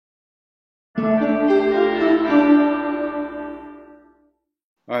All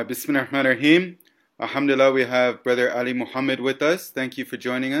right, Bismillah ar-Rahman ar-Rahim. Alhamdulillah, we have Brother Ali Muhammad with us. Thank you for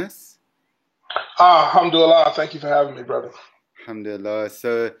joining us. Alhamdulillah. Thank you for having me, brother. Alhamdulillah.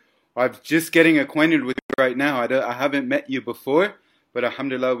 So I'm just getting acquainted with you right now. I haven't met you before, but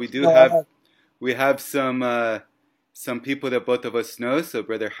Alhamdulillah, we have some people that both of us know. So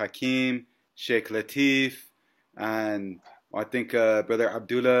Brother Hakeem, Sheikh Latif, and I think Brother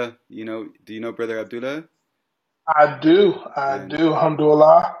Abdullah. Do you know Brother Abdullah? I do.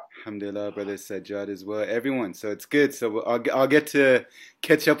 Alhamdulillah. Alhamdulillah, Brother Sajjad as well. Everyone. So it's good. So I'll get to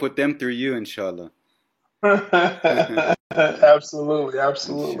catch up with them through you, inshallah. Absolutely.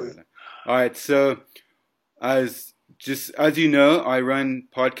 Inshallah. All right. So as you know, I run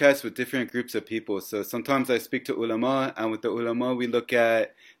podcasts with different groups of people. So sometimes I speak to ulama, and with the ulama, we look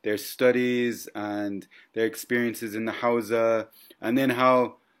at their studies and their experiences in the hawza, and then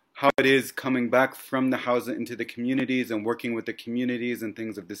how it is coming back from the hawza into the communities and working with the communities and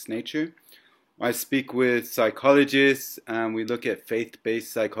things of this nature. I speak with psychologists, and we look at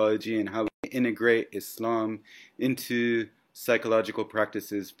faith-based psychology and how we integrate Islam into psychological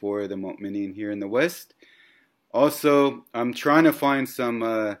practices for the mu'mineen here in the West. Also, I'm trying to find some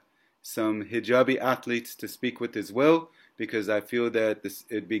hijabi athletes to speak with as well, because I feel that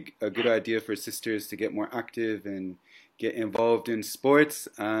it'd be a good idea for sisters to get more active and get involved in sports,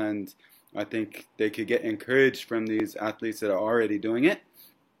 and I think they could get encouraged from these athletes that are already doing it.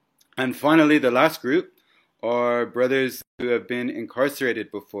 And finally, the last group are brothers who have been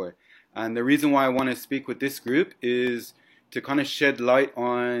incarcerated before. And the reason why I want to speak with this group is to kind of shed light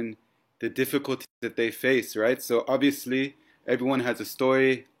on the difficulties that they face, right? So obviously, everyone has a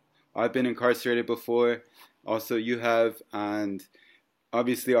story. I've been incarcerated before. Also, you have. And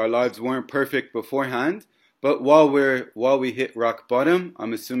obviously, our lives weren't perfect beforehand. But while we hit rock bottom,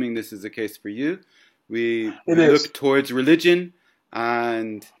 I'm assuming this is the case for you, we look towards religion,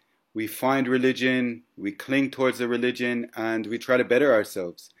 and we find religion, we cling towards the religion, and we try to better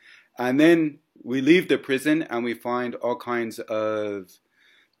ourselves. And then we leave the prison and we find all kinds of,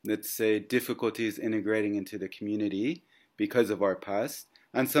 let's say, difficulties integrating into the community because of our past.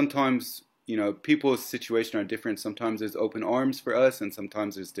 And sometimes, people's situation are different. Sometimes there's open arms for us, and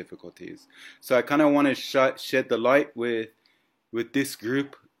sometimes there's difficulties. So I kind of want to shed the light with this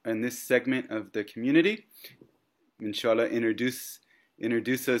group and this segment of the community. Inshallah, introduce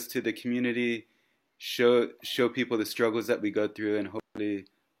us to the community, show people the struggles that we go through, and hopefully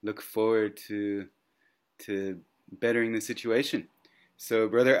look forward to bettering the situation. So,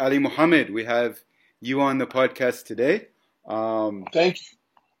 Brother Ali Muhammad, we have you on the podcast today. Thank you.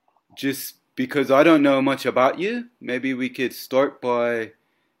 Just because I don't know much about you, maybe we could start by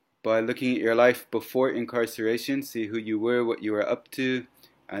looking at your life before incarceration, see who you were, what you were up to,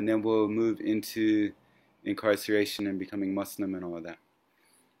 and then we'll move into incarceration and becoming Muslim and all of that.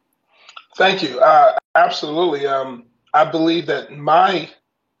 Thank you. Absolutely. I believe that my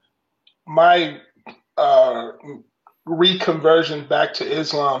reconversion back to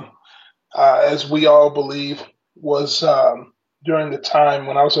Islam, as we all believe, was during the time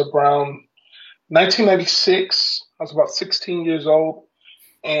when I was around 1996. I was about 16 years old,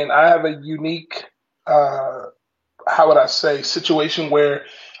 and I have a unique, situation where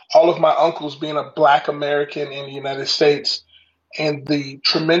all of my uncles, being a Black American in the United States, and the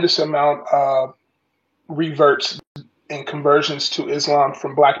tremendous amount of reverts and conversions to Islam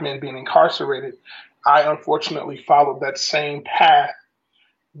from Black men being incarcerated, I unfortunately followed that same path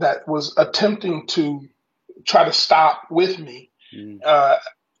that was attempting to try to stop with me.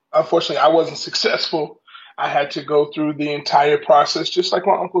 Unfortunately, I wasn't successful. I had to go through the entire process, just like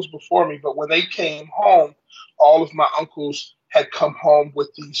my uncles before me. But when they came home, all of my uncles had come home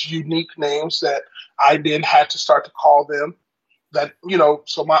with these unique names that I then had to start to call them.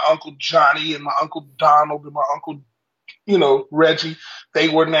 So my Uncle Johnny and my Uncle Donald and my Uncle, Reggie, they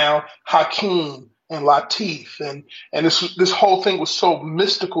were now Hakeem and Latif. And this whole thing was so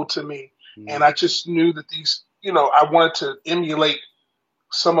mystical to me. And I just knew that these, I wanted to emulate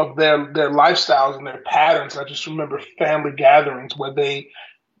some of their lifestyles and their patterns. I just remember family gatherings where they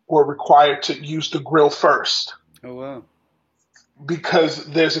were required to use the grill first. Oh, wow. Because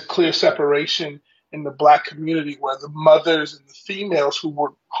there's a clear separation in the Black community where the mothers and the females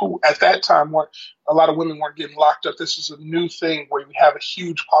who at that time a lot of women weren't getting locked up. This is a new thing where we have a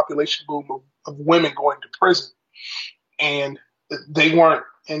huge population boom of women going to prison, and they weren't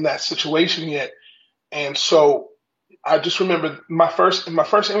in that situation yet. And so I just remember my first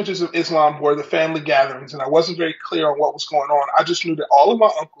images of Islam were the family gatherings, and I wasn't very clear on what was going on. I just knew that all of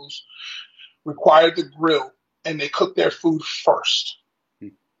my uncles required the grill, and they cooked their food first.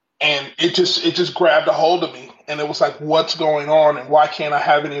 and it just grabbed a hold of me, and it was like, what's going on, and why can't I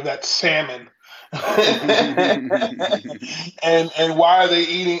have any of that salmon? And why are they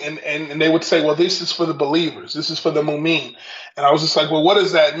eating? And they would say, well, this is for the believers, this is for the mu'min. And I was just like, well, what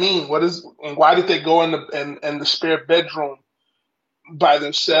does that mean? What is, and why did they go in the spare bedroom by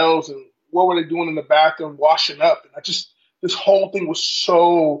themselves, and what were they doing in the bathroom washing up? And I just, this whole thing was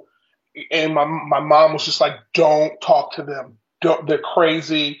so, and my mom was just like, don't talk to them, don't, they're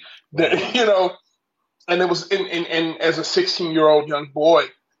crazy, they're, and it was, and as a 16-year-old young boy,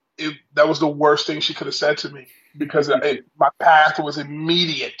 that was the worst thing she could have said to me, because my path was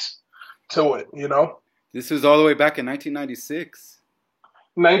immediate to it. This was all the way back in 1996.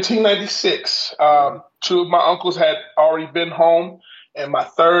 1996. Two of my uncles had already been home, and my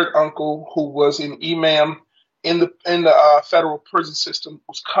third uncle, who was an imam in the federal prison system,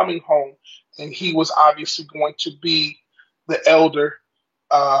 was coming home, and he was obviously going to be the elder.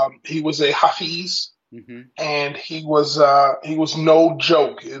 He was a hafiz, and he was no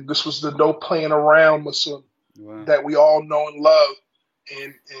joke. This was the no playing around Muslim that we all know and love.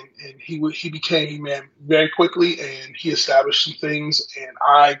 And he became imam very quickly, and he established some things, and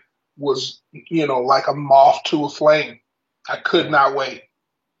I was, like a moth to a flame. I could not wait.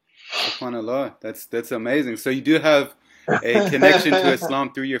 SubhanAllah, that's amazing. So you do have a connection to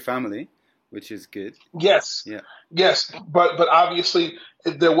Islam through your family, which is good. Yes. Yeah. Yes, but obviously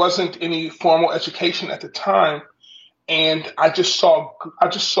there wasn't any formal education at the time, and I just saw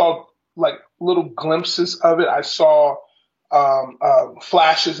like little glimpses of it. I saw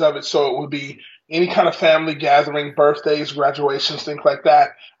flashes of it. So it would be any kind of family gathering, birthdays, graduations, things like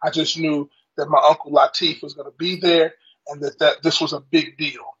that. I just knew that my Uncle Latif was going to be there, and that this was a big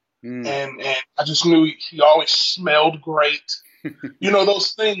deal. And I just knew he always smelled great.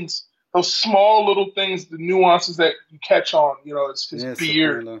 Those things, those small little things, the nuances that you catch on. It's his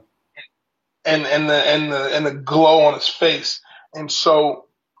beard and the glow on his face. And so,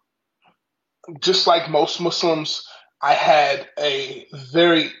 just like most Muslims, I had a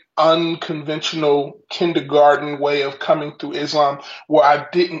very unconventional kindergarten way of coming through Islam, where I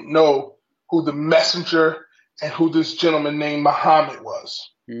didn't know who the messenger and who this gentleman named Muhammad was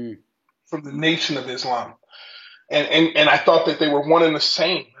from the Nation of Islam. And I thought that they were one and the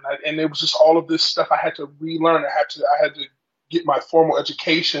same. And it was just all of this stuff I had to relearn. I had to get my formal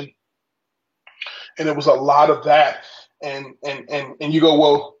education. And it was a lot of that. And you go,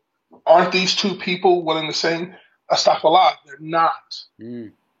 well, aren't these two people one and the same? Astaghfirullah, they're not.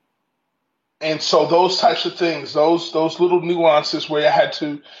 And so those types of things, those little nuances where I had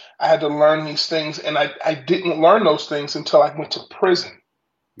to learn these things, and I didn't learn those things until I went to prison.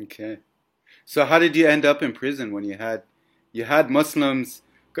 Okay. So how did you end up in prison when you had Muslims,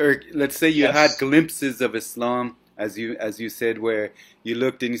 or let's say you had glimpses of Islam, as you said, where you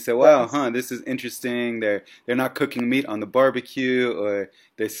looked and you said, wow, this is interesting. They're not cooking meat on the barbecue, or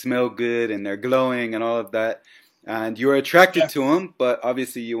they smell good and they're glowing and all of that. And you were attracted to them, but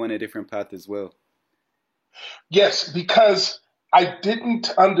obviously you went a different path as well. Yes, because I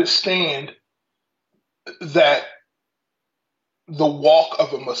didn't understand that the walk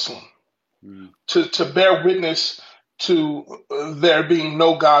of a Muslim, to bear witness to there being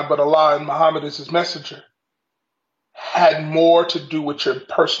no God but Allah and Muhammad is his messenger, had more to do with your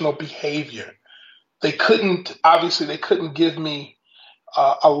personal behavior. They couldn't give me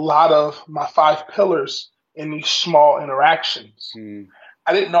a lot of my 5 pillars in these small interactions.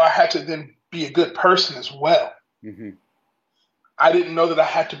 I didn't know I had to then be a good person as well. I didn't know that I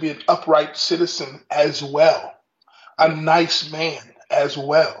had to be an upright citizen as well, a nice man as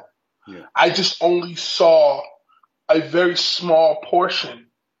well. I just only saw a very small portion.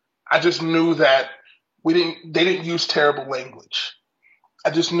 I just knew that they didn't use terrible language. I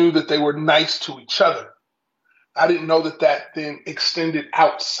just knew that they were nice to each other. I didn't know that then extended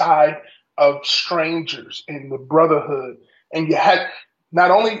outside of strangers and the brotherhood. And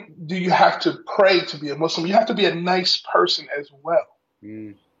not only do you have to pray to be a Muslim, you have to be a nice person as well.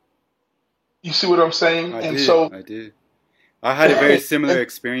 You see what I'm saying? I did. I had a very similar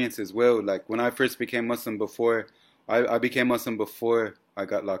experience as well. Like when I first became Muslim I became Muslim before I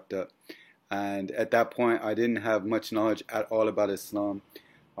got locked up. And at that point, I didn't have much knowledge at all about Islam.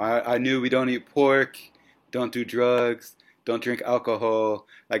 I knew we don't eat pork, don't do drugs, don't drink alcohol.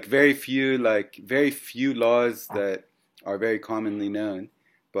 Like very few laws that are very commonly known.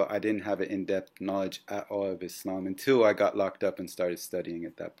 But I didn't have an in-depth knowledge at all of Islam until I got locked up and started studying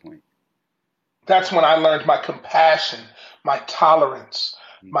at that point. That's when I learned my compassion, my tolerance,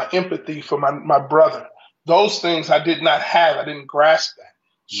 my empathy for my brother. Those things I did not have. I didn't grasp that.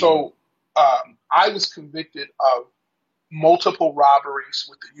 So I was convicted of multiple robberies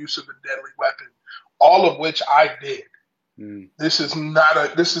with the use of a deadly weapon, all of which I did. This is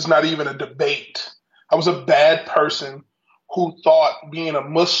not even a debate. I was a bad person who thought being a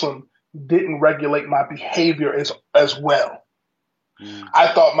Muslim didn't regulate my behavior as well.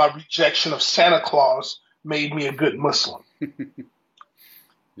 I thought my rejection of Santa Claus made me a good Muslim.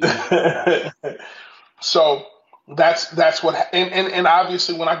 So that's what, and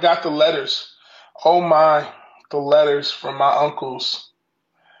obviously when I got the letters, the letters from my uncles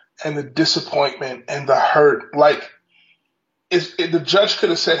and the disappointment and the hurt, like the judge could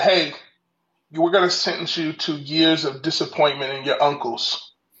have said, hey, we're going to sentence you to years of disappointment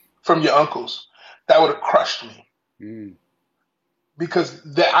from your uncles. That would have crushed me. Because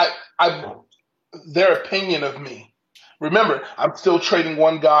their opinion of me. Remember, I'm still trading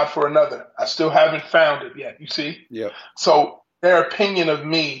one God for another. I still haven't found it yet, you see? Yep. So their opinion of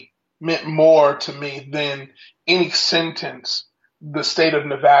me meant more to me than any sentence the state of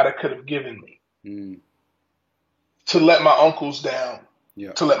Nevada could have given me. To let my uncles down,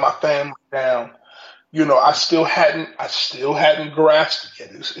 to let my family down. I still hadn't grasped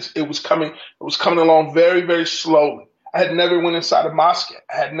it yet. It was coming along very, very slowly. I had never went inside a mosque yet.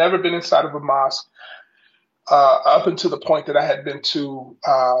 I had never been inside of a mosque up until the point that I had been to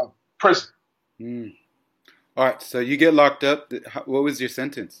prison. All right, so you get locked up. What was your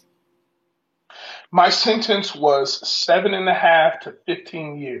sentence? My sentence was 7.5 to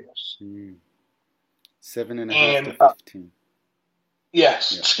 15 years. 7.5 to 15.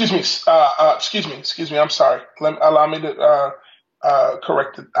 Yes. Yeah. Excuse me. I'm sorry. Allow me to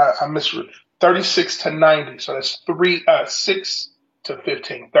correct it. I misread. 36 to 90. So that's 6 to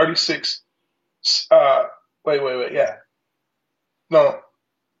 15. 36. Wait. Yeah. No.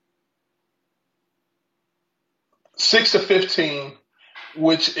 6 to 15,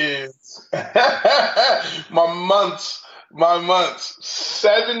 which is my months.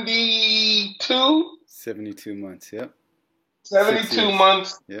 72. 72 months. Yep. 72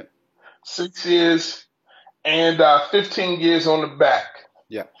 months. Yep. 6 years, and 15 years on the back.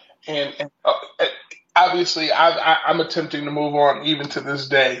 Yeah. And obviously, I'm attempting to move on even to this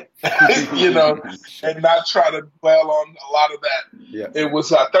day, and not try to dwell on a lot of that. Yeah. It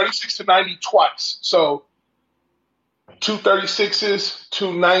was 36 to 90 twice. So 2 36s, 2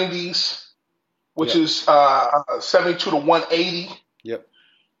 90s, which is 72 to 180. Yep.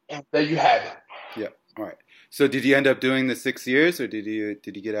 And there you have it. Yep. All right. So did you end up doing the 6 years, or did you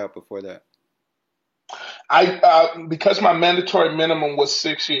get out before that? Because my mandatory minimum was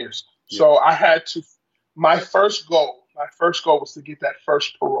 6 years, so I had to. My first goal was to get that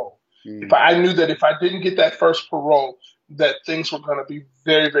first parole. I knew that if I didn't get that first parole, that things were going to be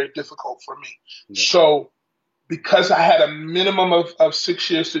very, very difficult for me. Yeah. So because I had a minimum of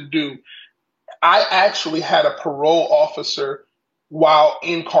 6 years to do, I actually had a parole officer while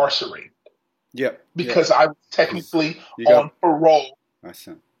incarcerated. Yeah. Because I was technically on parole. I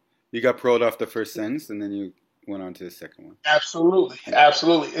see. You got paroled off the first sentence, and then you went on to the second one. Absolutely.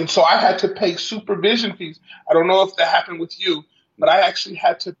 And so I had to pay supervision fees. I don't know if that happened with you, but I actually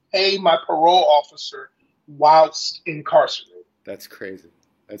had to pay my parole officer whilst incarcerated. That's crazy.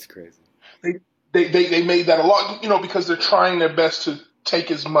 They made that a lot, because they're trying their best to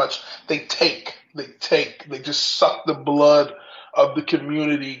take as much. They just suck the blood of the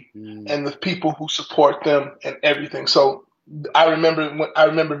community and the people who support them and everything. So I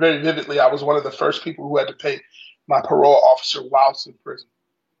remember very vividly, I was one of the first people who had to pay my parole officer whilst in prison.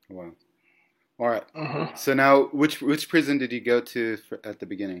 Wow. All right. Mm-hmm. So now, which prison did you go to at the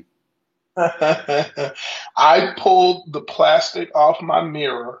beginning? I pulled the plastic off my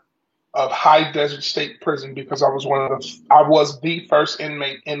mirror of High Desert State Prison because I was the first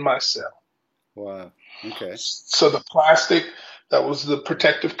inmate in my cell. Wow. Okay. So the plastic that was the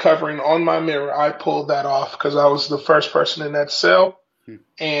protective covering on my mirror, I pulled that off because I was the first person in that cell.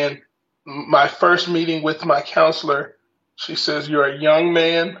 And my first meeting with my counselor, she says, "You're a young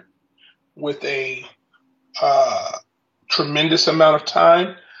man with a tremendous amount of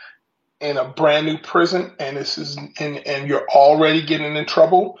time in a brand new prison, and and you're already getting in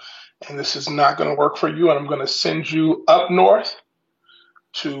trouble, and this is not going to work for you. And I'm going to send you up north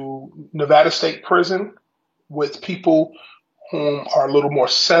to Nevada State Prison with people whom are a little more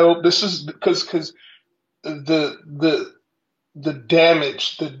settled." This is because the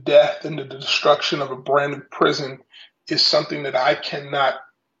damage, the death, and the destruction of a brand new prison is something that I cannot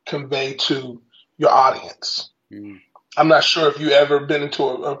convey to your audience. I'm not sure if you ever been into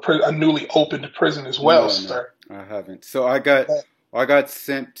a newly opened prison as well, sir. I haven't. So I got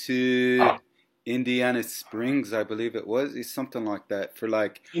sent to Indiana Springs, I believe it was. It's something like that for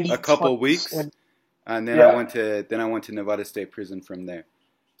like a couple of weeks. and then Yeah. I went to Nevada State Prison from there.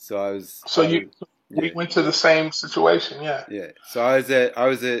 So So we yeah, went to the same situation. Yeah. yeah. So I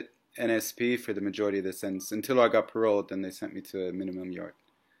was at NSP for the majority of the sentence until I got paroled. Then they sent me to a minimum yard.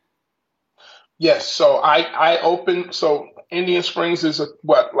 Yes. So I opened. So Indian Springs is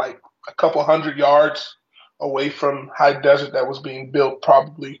like a couple hundred yards away from high desert that was being built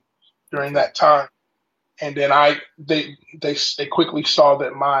probably during Okay. that time. And then they quickly saw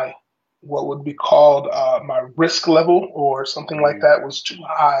that my what would be called my risk level or something like Mm, that was too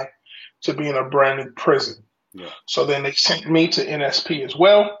high to be in a brand new prison. yeah. So then they sent me to NSP as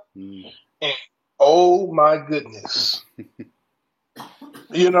well. Mm, And oh my goodness,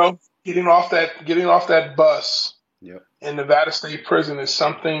 getting off that bus yep. in Nevada State Prison is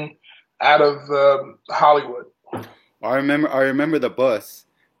something out of Hollywood. I remember the bus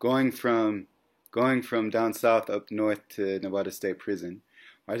going from down south up north to Nevada State Prison.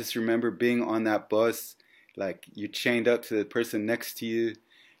 I just remember being on that bus, like you chained up to the person next to you,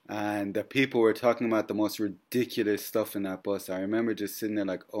 and the people were talking about the most ridiculous stuff in that bus. I remember just sitting there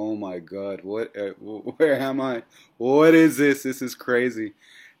like, "Oh my God, where am I? What is this? This is crazy."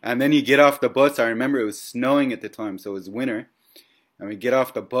 And then you get off the bus. I remember it was snowing at the time, so it was winter. And we get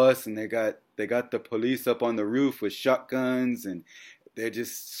off the bus, and they got the police up on the roof with shotguns, and they're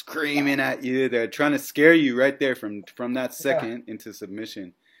just screaming at you. They're trying to scare you right there from that Yeah, second into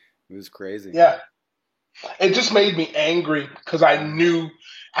submission. It was crazy. yeah. It just made me angry because I Mm, knew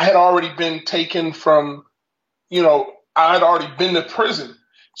I had already been taken from, I had already been to prison.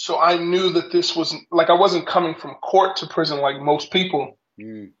 So I knew that this was like I wasn't coming from court to prison like most people.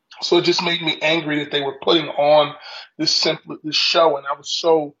 mm, So it just made me angry that they were putting on this show, and I was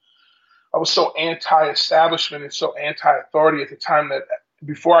so anti-establishment and so anti-authority at the time that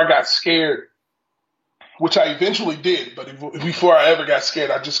before I got scared, which I eventually did, but before I ever got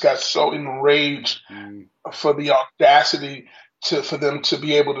scared, I just got so enraged mm, for the audacity for them to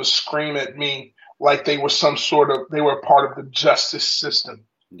be able to scream at me like they were a part of the justice system.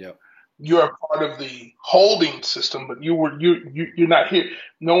 yep, You're a part of the holding system, but you're not here.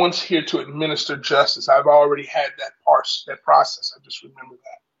 No one's here to administer justice. I've already had that process. I just remember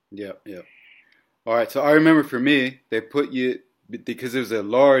that. yep, yep. All right. So I remember for me, they put you because there was a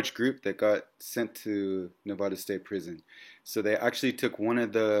large group that got sent to Nevada State Prison. So they actually took one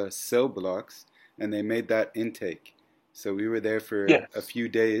of the cell blocks and they made that intake. So we were there for a Yes, few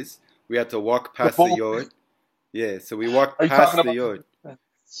days. We had to walk the past the full. yard. Yeah, so we walked Are you talking past the about yard. the?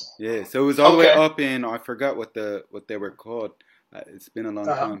 Yeah, so it was all the way Okay. up in I forgot what they were called. It's been a long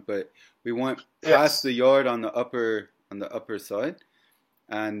Uh huh. time, but we went past Yes. the yard on the upper side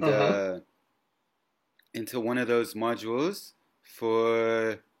and Mm-hmm. into one of those modules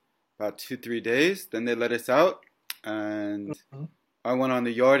for about 2 3 days. Then they let us out, and Hmm. I went on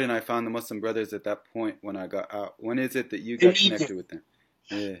the yard and I found the Muslim Brothers at that point when I got out. When is it that you got Immediately. connected with them?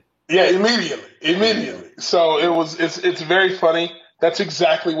 Yeah, Yeah, immediately, immediately. immediately. So Yeah. it's very funny. That's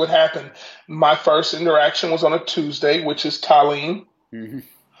exactly what happened. My first interaction was on a Tuesday, which is Talim. Hmm.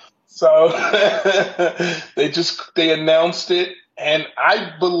 So they announced it, and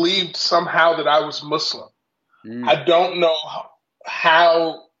I believed somehow that I was Muslim. Mm. I don't know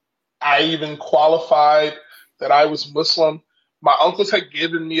how I even qualified that I was Muslim. My uncles had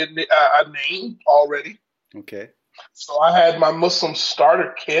given me a name already. Okay. So I had my Muslim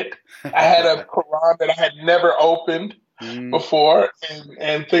starter kit. I had a Quran that I had never opened Mm. before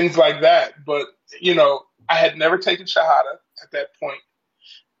and things like that. But, I had never taken Shahada at that point.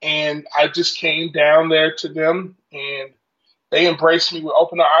 And I just came down there to them and they embraced me with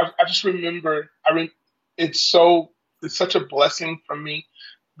open arms. I just remember, it's it's such a blessing for me,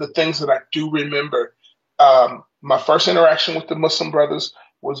 the things that I do remember. My first interaction with the Muslim brothers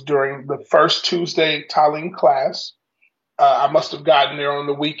was during the first Tuesday Talim class. I must have gotten there on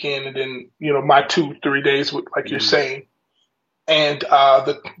the weekend, and then my 2 3 days, like you're Mm. saying. And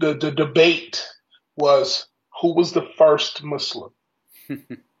the debate was who was the first Muslim,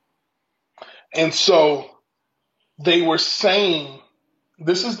 and so they were saying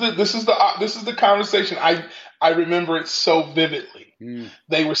this is the conversation. I remember it so vividly. Mm.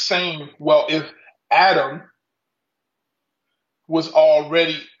 They were saying, well, if Adam was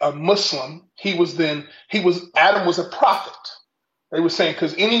already a Muslim, Adam was a prophet. They were saying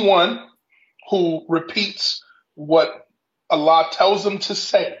because anyone who repeats what Allah tells them to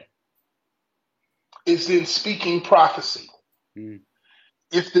say is then speaking prophecy. Mm.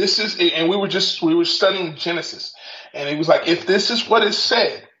 If this is, and we were studying Genesis, and it was like, if this is what is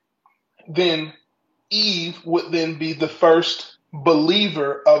said, then Eve would then be the first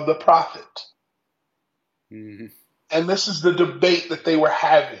believer of the prophet. Mm. And this is the debate that they were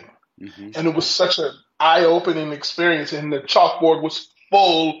having. Mm-hmm. And it was such an eye-opening experience. And the chalkboard was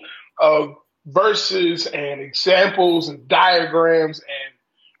full of verses and examples and diagrams and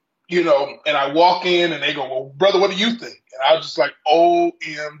and I walk in and they go, "Well, brother, what do you think?" And I was just like,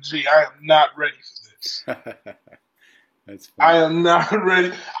 "OMG, I am not ready for this. That's I funny. am not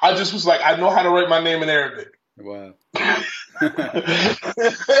ready." I just was like, "I know how to write my name in Arabic." Wow. And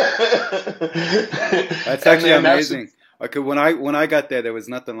That's actually then that's amazing. Okay, when I got there was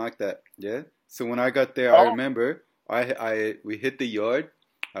nothing like that. Yeah. So when I got there, I oh, remember we hit the yard.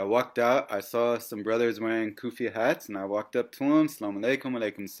 I walked out. I saw some brothers wearing kufi hats, and I walked up to them. Salaam alaikum,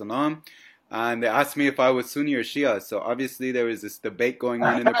 alaikum salam. And they asked me if I was Sunni or Shia. So obviously there was this debate going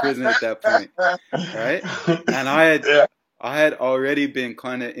on in the prison at that point, right? And yeah, I had already been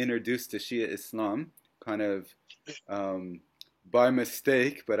kind of introduced to Shia Islam, kind of um, by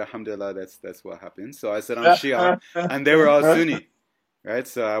mistake, but alhamdulillah, that's what happened. So I said I'm Shia, and they were all Sunni, right?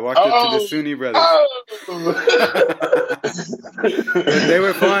 So I walked up to the oh, Sunni brothers. oh. But they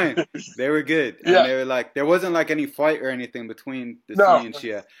were fine. They were good. And Yeah, they were like, there wasn't like any fight or anything between the no, Sunni and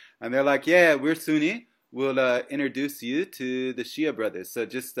Shia. And they're like, yeah, we're Sunni. We'll introduce you to the Shia brothers. So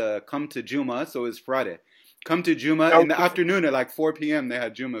just come to Juma. So it was Friday. Come to Juma in the okay, afternoon at like 4 p.m. They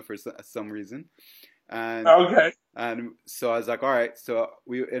had Juma for some reason. And okay, so I was like, all right.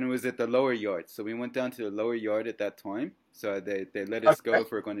 And it was at the lower yard. So we went down to the lower yard at that time. So they let us go okay.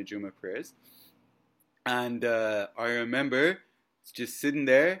 if we're going to Juma prayers. And I remember just sitting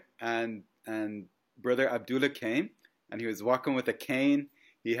there, and Brother Abdullah came, and he was walking with a cane.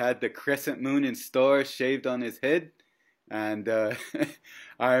 He had the crescent moon in star shaved on his head, and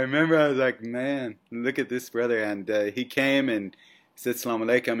I remember I was like, man, look at this brother. And he came and said Salaam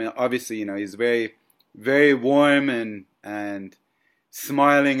alaikum. And obviously, he's very, very warm and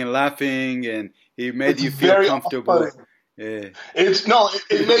smiling and laughing, and he made It's you feel very comfortable. off-putting. Yeah, It's no,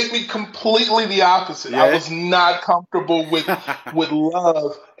 it made me completely the opposite. I yeah. was not comfortable with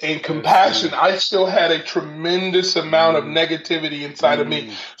love and That's compassion. funny. I still had a tremendous amount of Mm, negativity inside of me.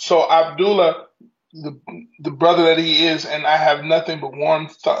 mm, So Abdullah, the the brother that he is, and I have nothing but warm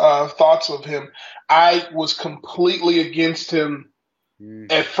thoughts of him. I was completely against him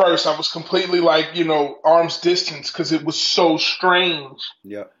mm. at first. I was completely like arm's distance because it was so strange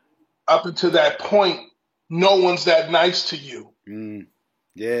Yeah. up until that point. No one's that nice to you. Mm,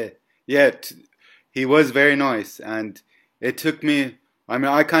 yeah. Yeah. He was very nice, and it took me. I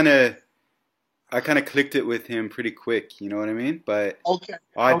mean, I kind of clicked it with him pretty quick. You know what I mean? But Okay.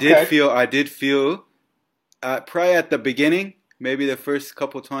 I did Okay. feel. I did feel. Probably at the beginning, maybe the first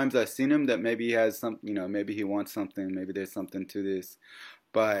couple times I seen him, that maybe he has some. Maybe he wants something. Maybe there's something to this.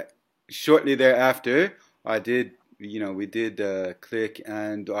 But shortly thereafter, I did. We did click,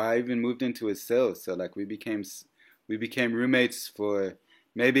 and I even moved into his cell. So like we became roommates for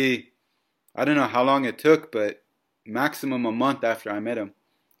maybe, I don't know how long it took, but maximum a month after I met him,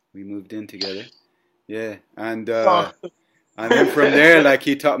 we moved in together. Yeah, Uh, and then from there, like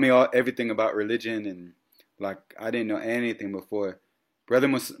he taught me everything about religion, and like I didn't know anything before. Brother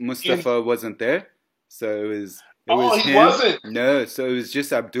in, Mustafa wasn't there, so it was oh, he him. wasn't. No, so it was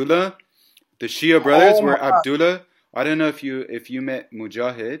just Abdullah. The Shia brothers Oh were my! Abdullah. I don't know if you met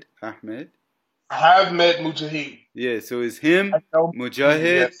Mujahid Ahmed. I have met Mujahid. Yeah, so it was I him, know Mujahid.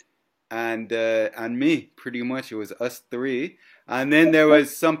 Mujahid, Yes. and me. Pretty much, it was us three. And then there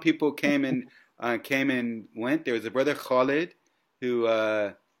was some people came and went. There was a brother Khalid, who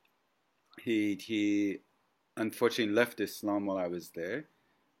he unfortunately left Islam while I was there.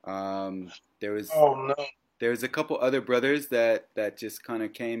 There was Oh no. there was a couple other brothers that just kind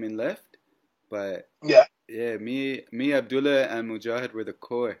of came and left, but Yeah. yeah, me, Abdullah, and Mujahid were the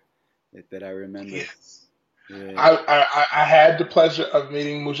core that I remember. Yes. Yeah, I had the pleasure of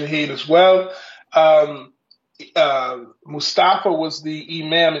meeting Mujahid as well. Um, Mustafa was the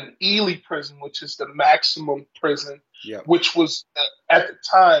imam in Ely prison, which is the maximum prison, yeah, which was at the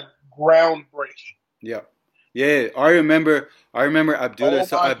time groundbreaking. yeah, yeah. I remember Abdullah. Oh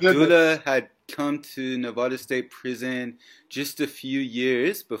So my Abdullah goodness. had come to Nevada State Prison just a few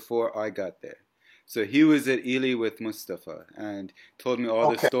years before I got there. So he was at Ely with Mustafa and told me all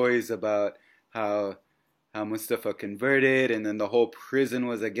the Okay. stories about how how Mustafa converted, and then the whole prison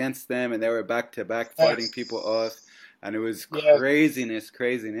was against them, and they were back to back fighting people off, Yes. and it was Yes.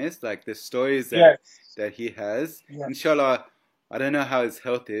 craziness. Like the stories that Yes. that he has. Yes. Inshallah, I don't know how his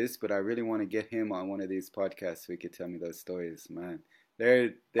health is, but I really want to get him on one of these podcasts so he could tell me those stories, man. They're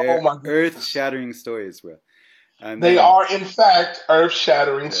Oh they're my earth goodness. shattering stories, bro. And They then are, in fact,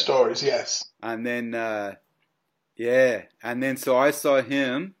 earth-shattering yeah, stories. Yes. and then yeah, and then so I saw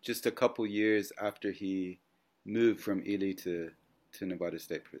him just a couple years after he moved from Ely to Nevada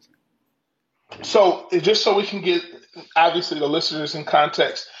State Prison. So just so we can get obviously the listeners in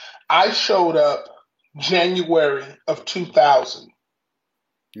context, I showed up January of 2000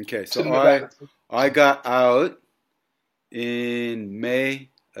 Okay, to so I Nevada. I got out in May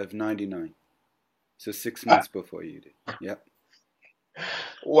of '99, so 6 months before you did. Yep,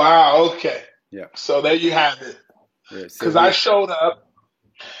 Wow. Okay. yep, So there you have it. yeah. So Because I we, showed up.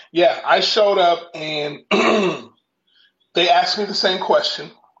 Yeah, I showed up and they asked me the same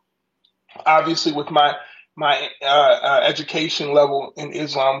question. Obviously, with my education level in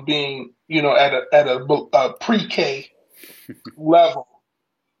Islam being, at a pre-K level,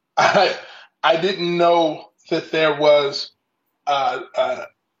 I I didn't know that there was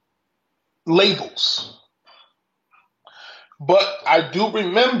labels, but I do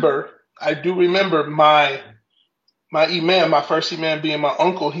remember my imam, my first imam being my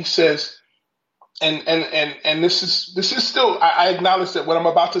uncle. He says, and this is still, I acknowledge that what I'm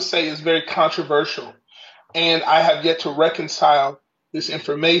about to say is very controversial, and I have yet to reconcile this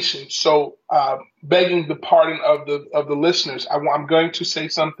information. So, begging the pardon of the listeners, I'm going to say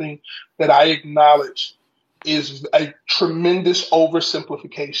something that I acknowledge is a tremendous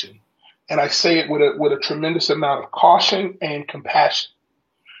oversimplification, and I say it with a tremendous amount of caution and compassion.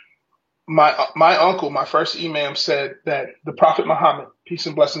 My uncle, my first imam, said that the Prophet Muhammad, peace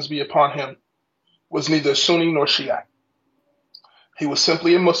and blessings be upon him, was neither Sunni nor Shiite. He was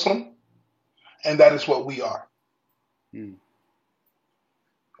simply a Muslim, and that is what we are. hmm,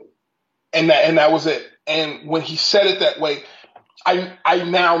 And that was it. And when he said it that way, I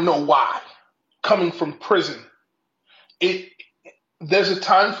now know why. Coming from prison, it there's a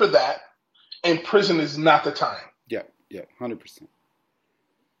time for that, and prison is not the time. yeah, yeah, 100%.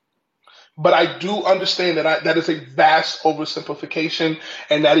 But I do understand that is a vast oversimplification,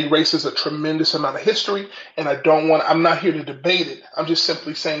 and that erases a tremendous amount of history. And I'm not here to debate it. I'm just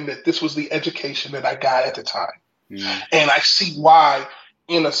simply saying that this was the education that I got at the time, Mm, and I see why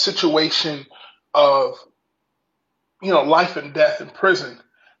in a situation of life and death in prison,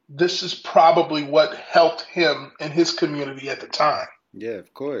 this is probably what helped him and his community at the time. yeah,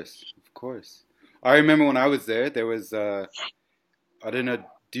 of course, of course. I remember when I was there. There was I don't know.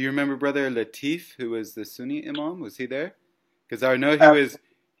 Do you remember Brother Latif, who was the Sunni Imam? Was he there? Because I know Uh,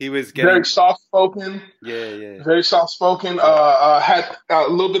 he was very getting. soft spoken, Yeah, yeah, very soft spoken. yeah, Had a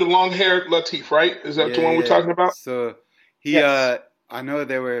little bit of long hair. Latif, right? Is that the yeah, one we're yeah. talking about? So he Yes. I know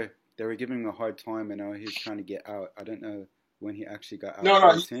they were giving him a hard time, and he was trying to get out. I don't know when he actually got out. No, That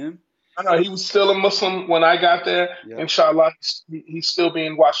no, was him. no. He was still a Muslim when I got there. Yep, Inshallah, he's still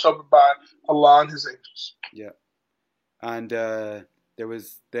being watched over by Allah and His angels. yep. And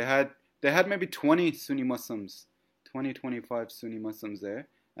they had maybe 20 Sunni Muslims, 20 25 Sunni Muslims there,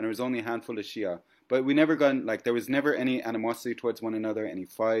 and there was only a handful of Shia. But we never got like there was never any animosity towards one another, any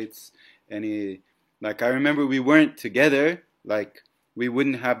fights, any like I remember we weren't together, like we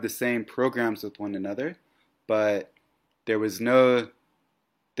wouldn't have the same programs with one another, but there was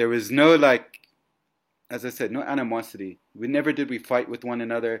no like as I said, no animosity. We never did we fight with one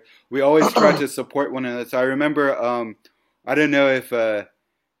another. We always tried to support one another. So I remember, I don't know if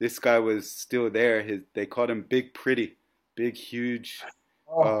this guy was still there. They called him Big Pretty, big huge.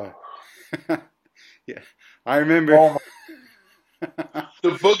 Oh, Uh, yeah, I remember. oh, the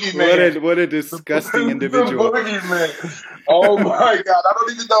what boogeyman. a The, disgusting the individual. boogeyman. Oh my God! I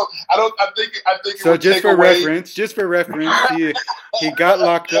don't even know. I don't. I think it So would take away. just for reference, he got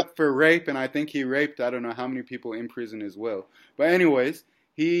locked up for rape, and I think he raped I don't know how many people in prison as well. But anyways,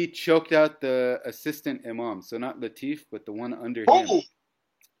 he choked out the assistant imam, so not Latif, but the one under him. Who?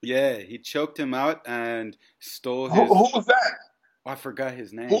 Yeah, he choked him out and stole Who his. was that? I forgot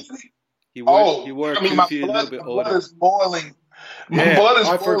his Who? name. He Oh, wore a I mean, my kufi, a little blood, bit my blood older. is boiling. My Yeah, blood is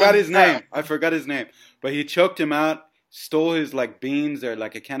I forgot boiling his now. name. I forgot his name. But he choked him out, stole his like beans or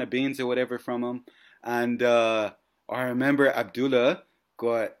like a can of beans or whatever from him. And I remember Abdullah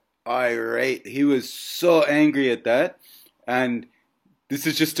got irate. He was so angry at that. And this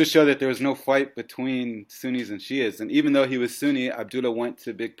is just to show that there was no fight between Sunnis and Shias. And even though he was Sunni, Abdullah went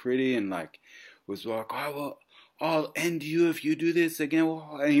to Big Pretty and like was like, "I will, I'll end you if you do this again."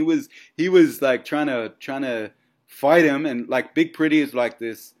 And he was like trying to fight him. And like Big Pretty is like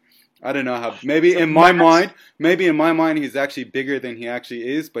this. I don't know how. Maybe in my mind, he's actually bigger than he actually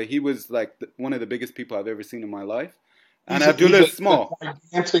is. But he was like one of the biggest people I've ever seen in my life. And Abdullah's He's a small.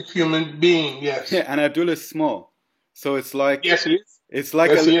 gigantic human being. Yeah, Yes. and Abdullah's small. So it's like Yes, he is. it's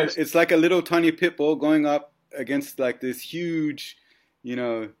like Yes, he is. it's like a little tiny pit bull going up against like this huge,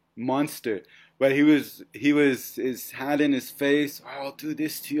 monster. But he was his hand in his face. Oh, I'll do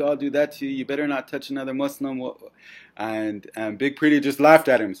this to you. I'll do that to you. You better not touch another Muslim. And Big Pretty just laughed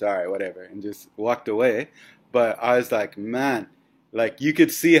at him. Sorry, whatever, and just walked away. But I was like, man, like you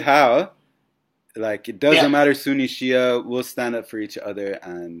could see how, like it doesn't matter Sunni Shia. We'll stand up for each other,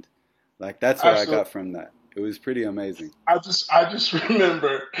 and like that's what I got from that. It was pretty amazing. I just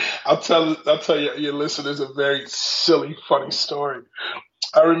remember. I'll tell your listeners a very silly, funny story.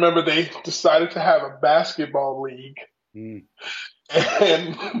 I remember they decided to have a basketball league, and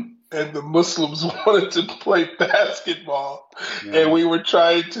the Muslims wanted to play basketball, and we were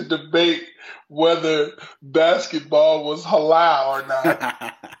trying to debate whether basketball was halal or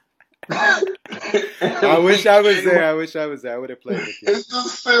not. I wish I was there. I wish I was there. I would have played with you. It's the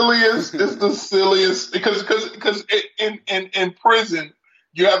silliest. It's the silliest because in prison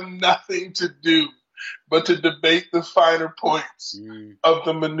you have nothing to do but to debate the finer points of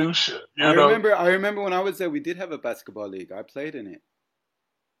the minutia. I remember when I was there, we did have a basketball league. I played in it.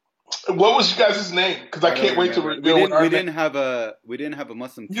 What was you guys' name? Because I can't wait to reveal. We didn't have a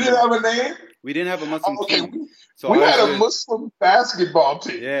Muslim team. You didn't have a name? We didn't have a Muslim team. So we had a Muslim basketball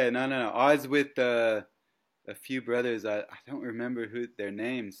team. Yeah, no. I was with a few brothers. I don't remember their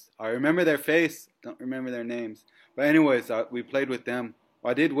names. I remember their face. Don't remember their names. But anyways, we played with them.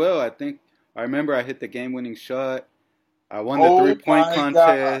 I did well. I think I remember I hit the game-winning shot. I won the 3-point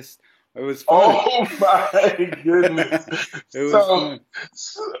contest. God. It was fun. Oh my goodness! It was fun.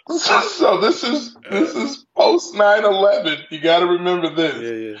 So this is post 9/11. You got to remember this.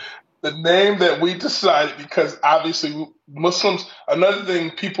 Yeah. The name that we decided, because obviously Muslims. Another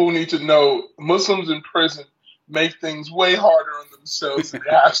thing people need to know: Muslims in prison make things way harder on themselves than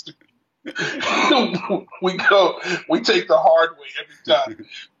it has to. We take the hard way every time.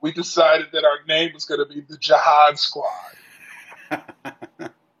 We decided that our name was going to be the Jihad Squad.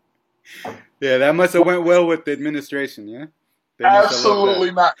 Yeah, that must have went well with the administration, yeah? Absolutely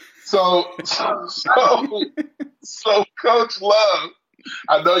not. So Coach Love,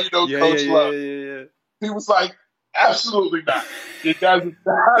 I know you know Coach Love. Yeah. He was like, absolutely not. You guys are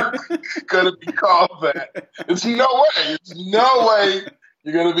not going to be called that. There's no way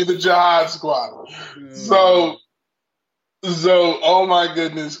you're going to be the Jihad Squad. So, oh my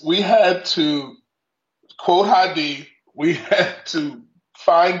goodness, we had to quote Hadith. We had to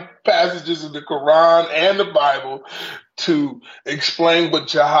find passages in the Quran and the Bible to explain what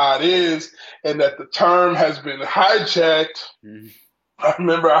jihad is, and that the term has been hijacked. I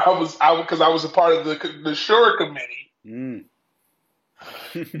remember because I was a part of the Shura committee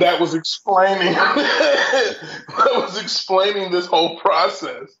that was explaining this whole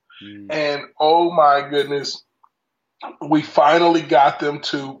process. And oh my goodness, we finally got them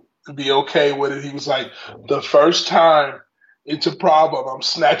to be okay with it. He was like, the first time it's a problem, I'm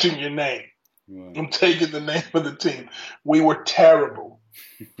snatching your name. Wow. I'm taking the name of the team. We were terrible.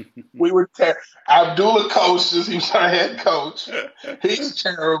 Abdullah coaches. He was our head coach. He's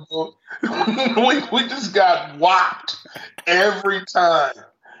terrible. we just got whopped every time.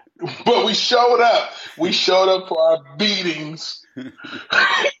 But we showed up. We showed up for our beatings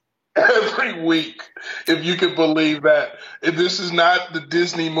every week, if you can believe that. If this is not the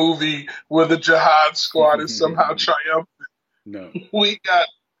Disney movie where the Jihad Squad is somehow triumphant. No. We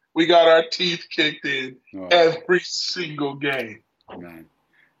got our teeth kicked in every single game. Man.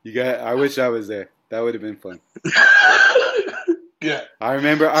 I wish I was there. That would have been fun. Yeah. I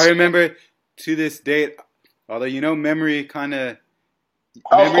remember to this date, although memory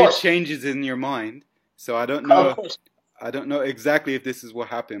changes in your mind. So I don't know exactly if this is what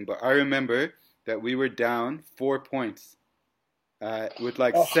happened, but I remember that we were down 4 points with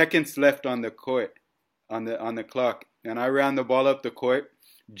seconds left on the court, on the clock, and I ran the ball up the court,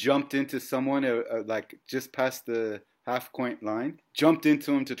 jumped into someone just past the half-court line, jumped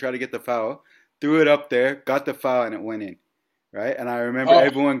into him to try to get the foul, threw it up there, got the foul, and it went in, right? And I remember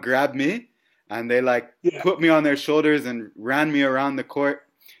everyone grabbed me, and they put me on their shoulders and ran me around the court.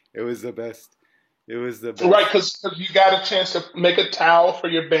 It was the best. It was the best. Right, because you got a chance to make a towel for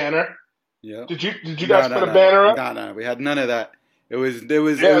your banner. Yeah. Did you guys put a banner up? No. We had none of that. It was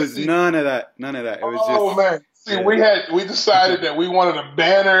none of that. None of that. It was just. Man. See, we decided that we wanted a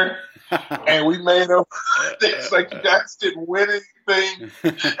banner, and we made up things like you guys didn't win anything.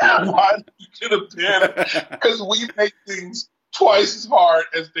 Why did you get a banner? Because we make things twice as hard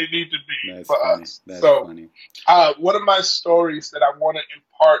as they need to be for us. That's funny. One of my stories that I want to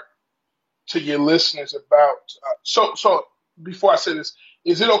impart to your listeners about. So before I say this,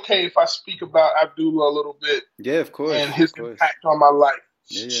 is it okay if I speak about Abdullah a little bit? Yeah, of course. And his impact on my life.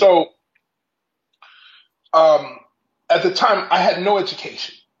 Yeah. So, at the time, I had no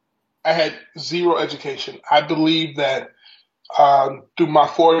education. I had zero education. I believe that through my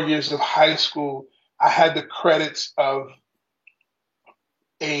 4 years of high school, I had the credits of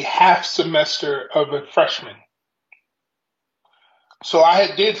a half semester of a freshman. So I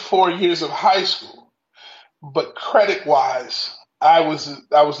had did 4 years of high school, but credit wise, I was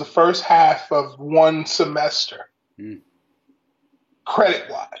the first half of one semester, Mm. credit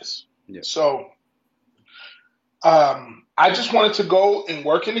wise. Yeah. So I just wanted to go and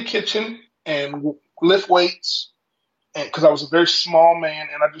work in the kitchen and lift weights, and because I was a very small man,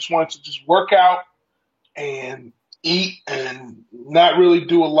 and I just wanted to just work out and eat and not really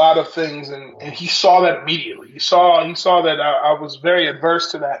do a lot of things. And he saw that immediately. He saw that I was very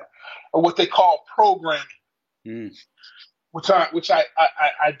adverse to that, or what they call programming, Mm. which I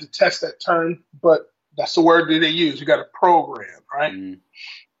detest that term, but that's the word that they use. You got to program, right? Mm.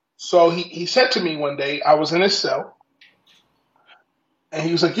 So he said to me one day, I was in his cell, and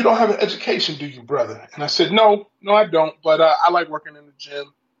he was like, "You don't have an education, do you, brother?" And I said, No, I don't. But I like working in the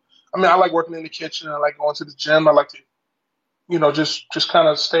gym. I mean, I like working in the kitchen. I like going to the gym. I like to, just kind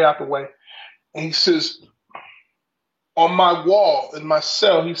of stay out the way. And he says, on my wall in my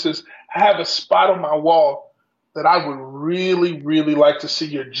cell, he says, I have a spot on my wall that I would really, really like to see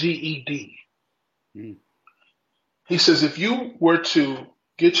your GED. Mm. He says, if you were to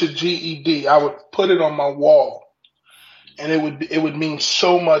get your GED, I would put it on my wall, and it would mean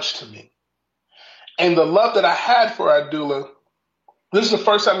so much to me. And the love that I had for Abdullah, this is the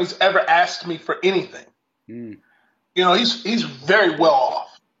first time he's ever asked me for anything. Mm. He's very well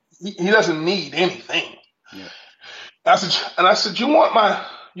off. He doesn't need anything. Yeah. I said, you want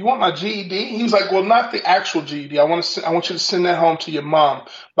my GED? He was like, well, not the actual GED. I want you to send that home to your mom,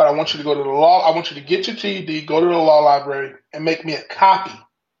 but I want you to go to the law. I want you to get your GED, go to the law library, and make me a copy,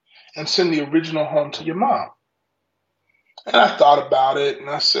 and send the original home to your mom. And I thought about it, and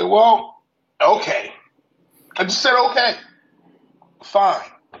I said, well, okay. I just said, okay, fine.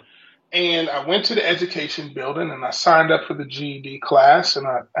 And I went to the education building, and I signed up for the GED class, and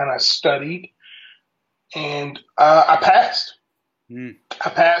I studied, and I passed. Mm. I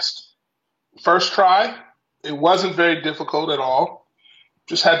passed first try. It wasn't very difficult at all.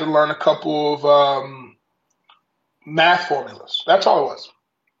 Just had to learn a couple of math formulas. That's all it was.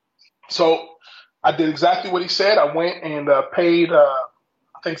 So I did exactly what he said. I went and paid, I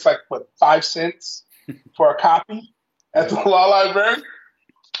think it's like, 5 cents for a copy at the law library.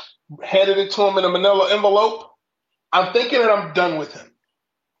 Handed it to him in a manila envelope. I'm thinking that I'm done with him.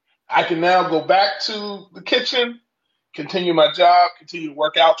 I can now go back to the kitchen, continue my job, continue to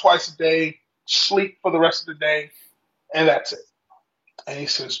work out twice a day, sleep for the rest of the day, and that's it. And he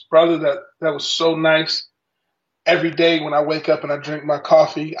says, brother, that was so nice. Every day when I wake up and I drink my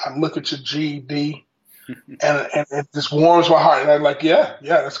coffee, I look at your GED, and it just warms my heart. And I'm like, yeah,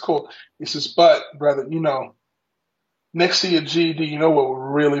 that's cool. He says, but brother, next to your GED, you know what would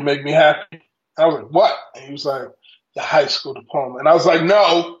really make me happy? I was like, what? And he was like, the high school diploma. And I was like,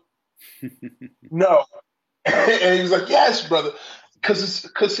 no. And he was like, yes, brother. Because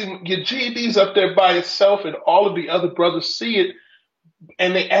your GED's up there by itself, and all of the other brothers see it.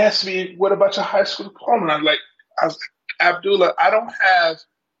 And they asked me, what about your high school diploma? And I was like, Abdullah, I don't have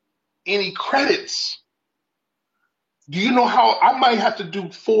any credits. Do you know how I might have to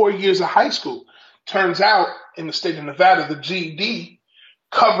do 4 years of high school? Turns out in the state of Nevada, the GED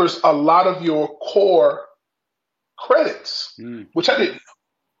covers a lot of your core credits, which I didn't know.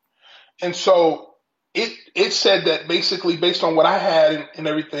 And so it said that basically based on what I had and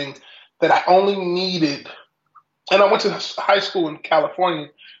everything, that I only needed, and I went to high school in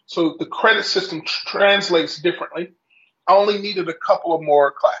California, so the credit system translates differently. I only needed a couple of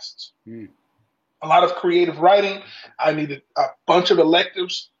more classes. A lot of creative writing. I needed a bunch of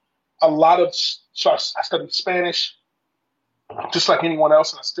electives. So I studied Spanish, just like anyone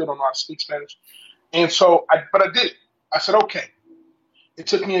else, and I still don't know how to speak Spanish. And so, but I did it. I said, okay. It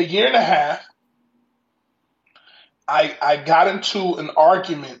took me a year and a half. I got into an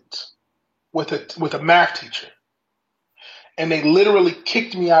argument with a math teacher, and they literally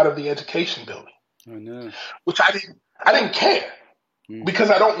kicked me out of the education building. Oh no! Which I didn't care because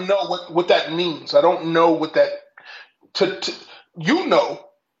I don't know what that means. I don't know what that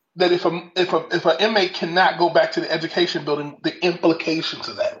that if an inmate cannot go back to the education building, the implications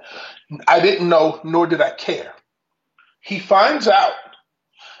of that. I didn't know, nor did I care. He finds out,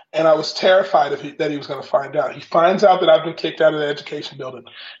 and I was terrified that he was going to find out. He finds out that I've been kicked out of the education building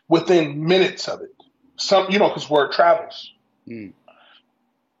within minutes of it. Because word travels.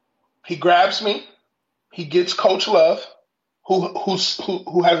 He grabs me. He gets Coach Love,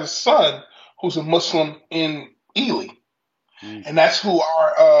 who has a son who's a Muslim in Ely. Mm. and that's who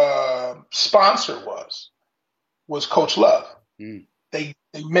our sponsor was Coach Love. Mm. They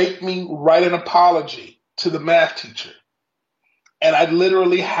make me write an apology to the math teacher, and I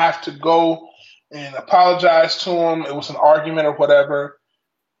literally have to go and apologize to him. It was an argument or whatever,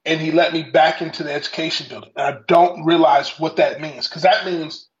 and he let me back into the education building. And I don't realize what that means, because that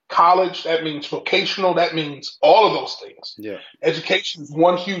means college, that means vocational, that means all of those things. Yeah. Education is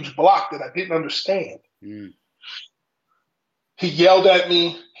one huge block that I didn't understand. Mm. He yelled at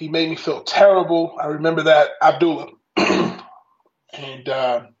me. He made me feel terrible. I remember that, Abdullah. And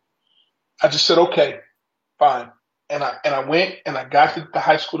I just said, okay, fine. And I went and I got the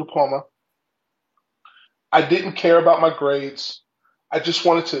high school diploma. I didn't care about my grades. I just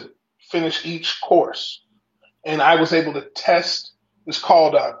wanted to finish each course. And I was able to test. It's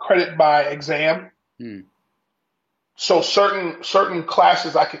called a credit by exam. Mm. So certain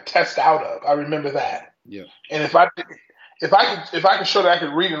classes I could test out of. I remember that. Yeah. And if I could show that I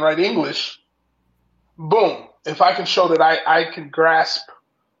could read and write English, boom. If I can show that I can grasp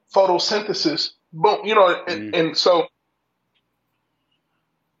photosynthesis, boom. And so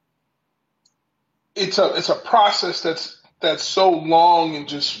it's a process that's so long and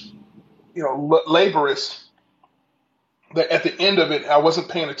just laborious that at the end of it I wasn't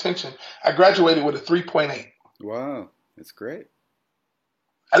paying attention. I graduated with a 3.8. Wow, that's great.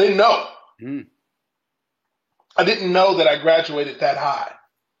 I didn't know. Mm. I didn't know that I graduated that high.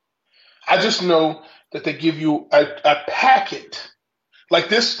 I just know that they give you a packet. Like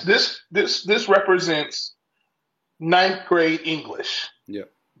this represents ninth grade English. Yeah.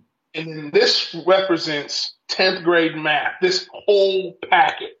 And then this represents 10th grade math. This whole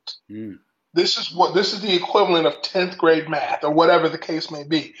packet. Mm. This is the equivalent of 10th grade math or whatever the case may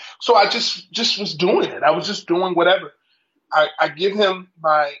be. So I just was doing it. I was just doing whatever. I give him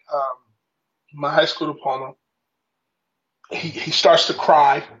my high school diploma. He starts to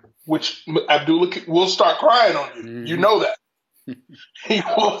cry, which Abdullah will start crying on you. Mm-hmm. You know that.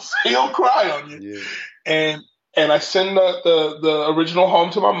 He'll cry on you. Yeah. And I send the original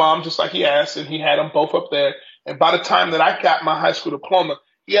home to my mom, just like he asked, and he had them both up there. And by the time that I got my high school diploma,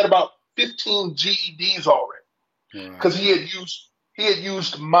 he had about 15 GEDs already, because he had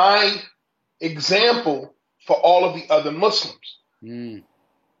used my example for all of the other Muslims. Mm.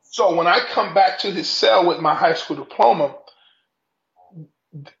 So when I come back to his cell with my high school diploma,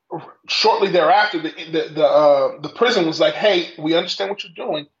 shortly thereafter, the prison was like, "Hey, we understand what you're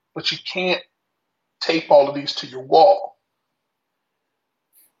doing, but you can't tape all of these to your wall."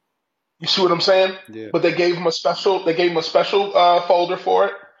 You see what I'm saying? Yeah. But they gave him a special folder for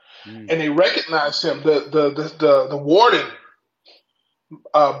it, and they recognized him. The warden,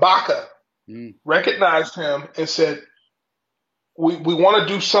 Baca, recognized him and said, We want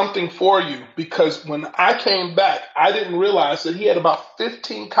to do something for you, because when I came back, I didn't realize that he had about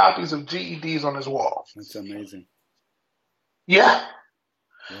 15 copies of GEDs on his wall. That's amazing. Yeah.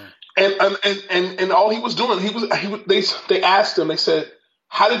 And all he was doing, they asked him, they said,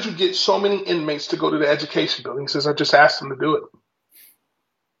 "How did you get so many inmates to go to the education building?" He says, "I just asked them to do it."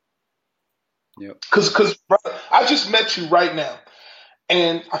 Yep. Because I just met you right now,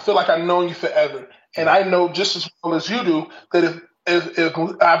 and I feel like I've known you forever. And I know just as well as you do that if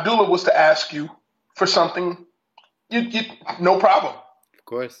Abdullah was to ask you for something, you no problem. Of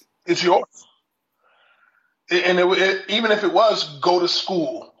course. It's yours. And even if it was go to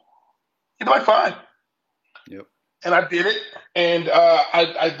school, you'd be like, fine. Yep. And I did it. And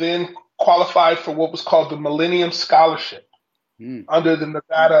I then qualified for what was called the Millennium Scholarship under the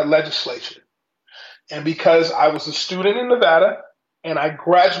Nevada legislature. And because I was a student in Nevada and I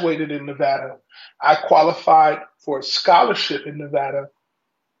graduated in Nevada, I qualified for a scholarship in Nevada,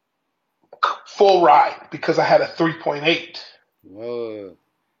 full ride, because I had a 3.8. Whoa.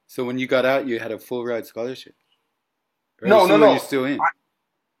 So when you got out, you had a full ride scholarship? Or No. You're still in?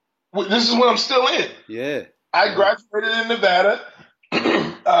 This is what I'm still in. Yeah. I graduated in Nevada.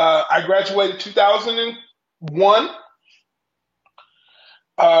 I graduated 2001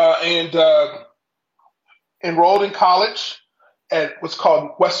 and enrolled in college at what's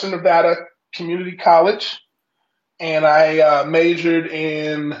called Western Nevada Community College. And I majored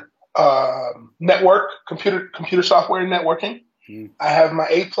in computer software and networking. I have my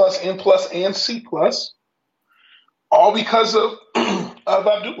A+, N+, and C+, all because of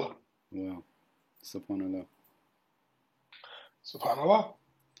Abdullah. Wow. SubhanAllah. SubhanAllah.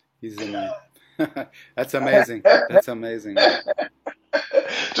 He's a man. That's amazing. That's amazing.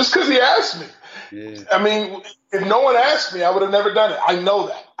 Just because he asked me. Yeah. I mean, if no one asked me, I would have never done it. I know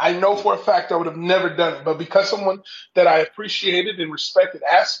that. I know for a fact I would have never done it. But because someone that I appreciated and respected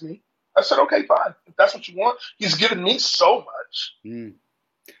asked me, I said, okay, fine. If that's what you want. He's given me so much. Mm.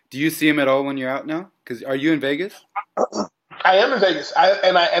 Do you see him at all when you're out now? Because are you in Vegas? I am in Vegas.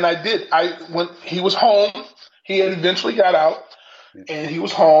 I did. When he was home, he had eventually got out, Yeah. and he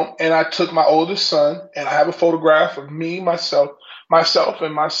was home, and I took my oldest son, and I have a photograph of me, myself,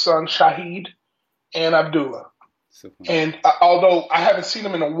 and my son Shahid and Abdullah. So fun. And although I haven't seen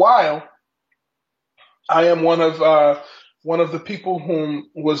him in a while, I am one of the people whom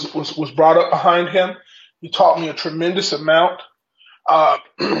was brought up behind him. He taught me a tremendous amount. As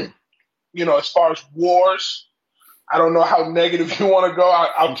far as wars, I don't know how negative you want to go.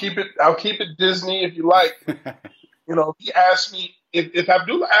 I'll keep it Disney if you like. He asked me if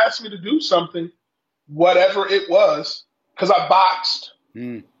Abdullah asked me to do something, whatever it was, because I boxed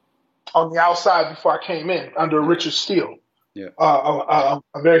on the outside before I came in under Richard Steele, a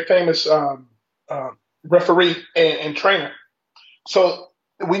very famous referee and trainer. So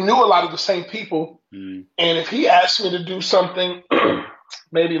we knew a lot of the same people. And if he asked me to do something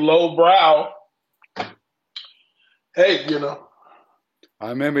maybe low brow, hey, I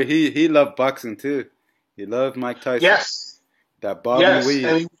remember he loved boxing too. He loved Mike Tyson. Yes. That bob and weave.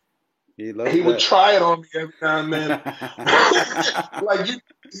 And he would try it on me every now and then. Like you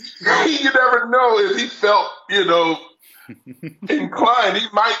never know if he felt, inclined. He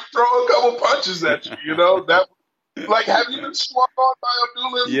might throw a couple punches at you, That, like, have you been swung on by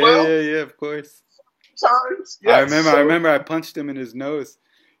Abdullah as well? Yeah, of course. Times. Yes. I remember I punched him in his nose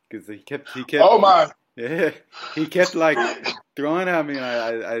because he kept. Oh my. Yeah, he kept like throwing at me,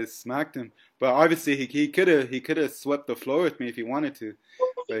 and I smacked him. But obviously, he could have swept the floor with me if he wanted to.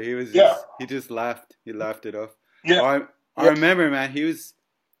 But he was he just laughed. He laughed it off. Yeah. I remember, man. He was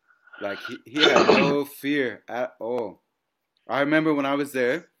like he had no fear at all. I remember when I was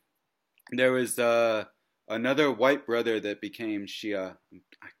there, there was another white brother that became Shia.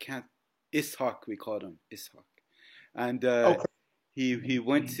 Ishaq, we called him Ishaq, and he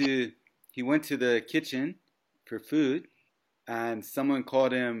went to the kitchen for food, and someone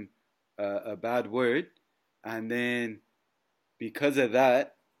called him a bad word, and then because of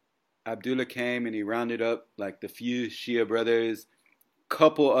that, Abdullah came and he rounded up like the few Shia brothers, a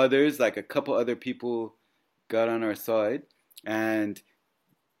couple other people got on our side, and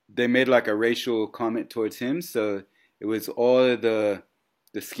they made like a racial comment towards him. So it was all of the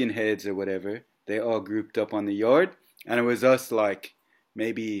skinheads or whatever. They all grouped up on the yard, and it was us, like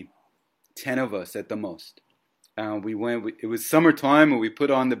maybe 10 of us at the most. It was summertime, and we put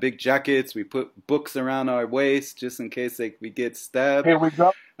on the big jackets. We put books around our waist just in case we get stabbed. Here we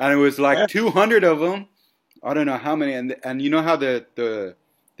go. And it was like 200 of them. I don't know how many. And you know how the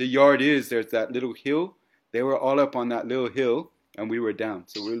yard is? There's that little hill. They were all up on that little hill, and we were down.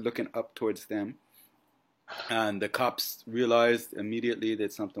 So we were looking up towards them. And the cops realized immediately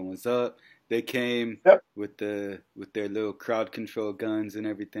that something was up. They came with their little crowd control guns and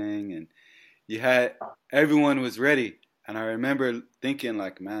everything, and everyone was ready. And I remember thinking,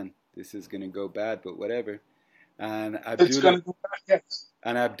 like, man, this is gonna go bad, but whatever. And Abdullah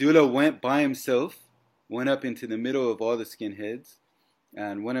went by himself, went up into the middle of all the skinheads,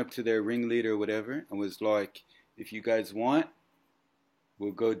 and went up to their ringleader or whatever, and was like, if you guys want,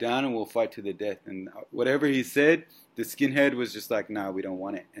 we'll go down and we'll fight to the death. And whatever he said, the skinhead was just like, nah, we don't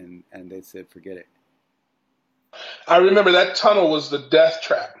want it. And they said, forget it. I remember that tunnel was the death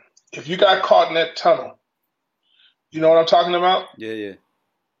trap. If you got caught in that tunnel, you know what I'm talking about? Yeah.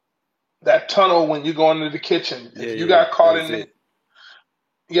 That tunnel when you go into the kitchen. If you got caught in it.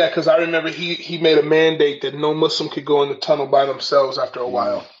 Yeah, because I remember he made a mandate that no Muslim could go in the tunnel by themselves after a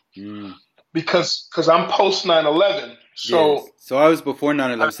while. Because I'm post 9/11. So I was before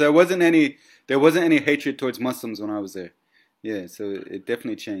 9/11. So there wasn't any hatred towards Muslims when I was there. Yeah, so it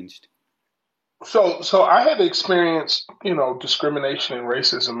definitely changed. So I had experienced, discrimination and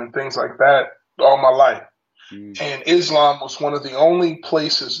racism and things like that all my life. And Islam was one of the only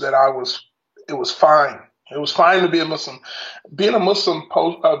places that it was fine. It was fine to be a Muslim. Being a Muslim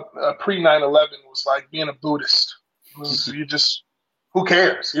pre 9/11 was like being a Buddhist. Who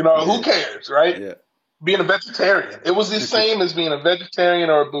cares? Who cares, right? Yeah. Being a vegetarian. It was the same as being a vegetarian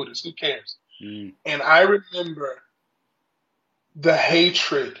or a Buddhist. Who cares? And I remember the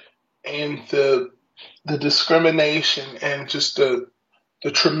hatred and the discrimination and just the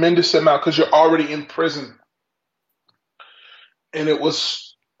tremendous amount, because you're already in prison. And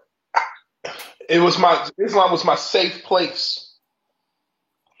Islam was my safe place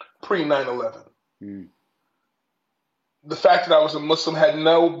pre 9/11. The fact that I was a Muslim had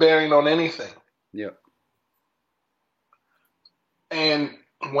no bearing on anything. Yeah. And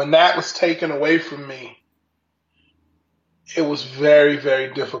when that was taken away from me, it was very,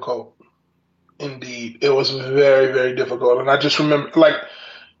 very difficult. Indeed. It was very, very difficult. And I just remember, like,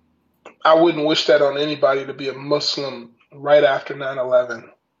 I wouldn't wish that on anybody to be a Muslim right after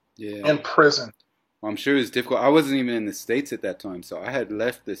 9/11 Yeah. in prison. Well, I'm sure it was difficult. I wasn't even in the States at that time, so I had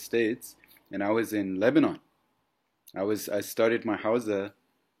left the States and I was in Lebanon. I started my hawza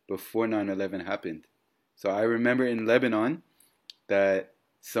before 9/11 happened. So I remember in Lebanon that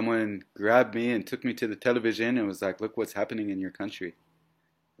someone grabbed me and took me to the television and was like, "Look what's happening in your country."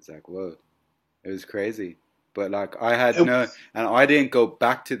 It's like, whoa, it was crazy. But like I had It, no, and I didn't go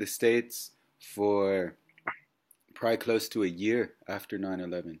back to the States for probably close to a year after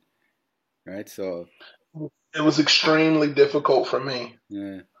 9/11, right? So it was extremely difficult for me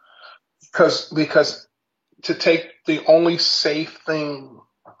yeah, because to take the only safe thing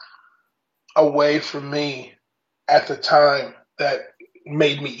away from me at the time that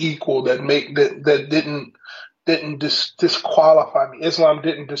made me equal, that didn't disqualify me. Islam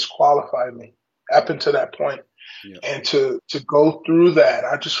didn't disqualify me up until that point. yeah, And to go through that,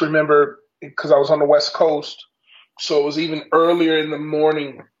 I just remember because I was on the West Coast, so it was even earlier in the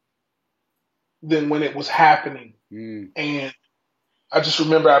morning than when it was happening. And I just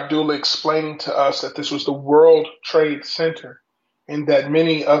remember Abdullah explaining to us that this was the World Trade Center and that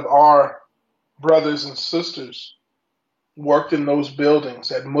many of our brothers and sisters worked in those buildings,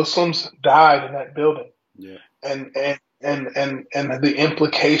 that Muslims died in that building. yeah, And the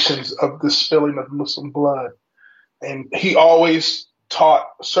implications of the spilling of Muslim blood. And he always taught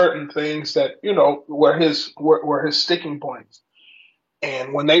certain things that, were his sticking points.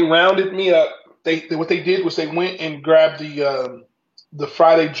 And when they rounded me up, what they did was they went and grabbed the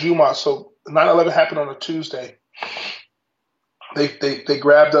Friday Juma. So 9/11 happened on a Tuesday. They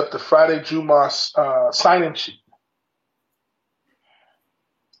grabbed up the Friday Juma sign-in sheet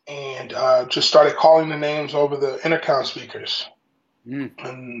and just started calling the names over the intercom speakers.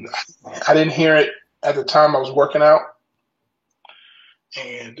 And I didn't hear it at the time. I was working out,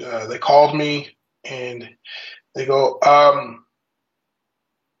 and they called me and they go.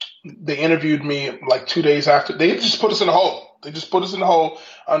 They interviewed me like 2 days after. They just put us in a hole. They just put us in a hole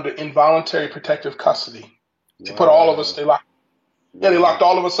under involuntary protective custody. They put all of us. They locked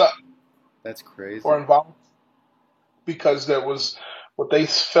all of us up. That's crazy. For involuntary, because there was what they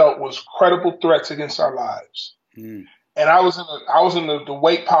felt was credible threats against our lives. And I was in the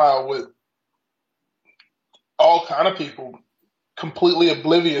weight pile with all kind of people, completely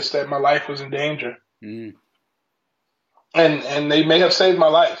oblivious that my life was in danger. And they may have saved my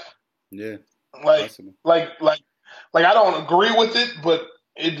life. Yeah. Like I don't agree with it, but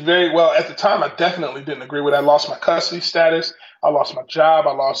it very well at the time I definitely didn't agree with it. I lost my custody status, I lost my job,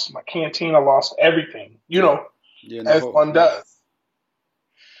 I lost my canteen, I lost everything. As one does.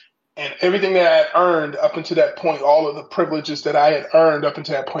 And everything that I had earned up until that point, all of the privileges that I had earned up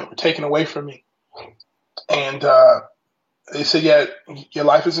until that point were taken away from me. And they said, yeah, your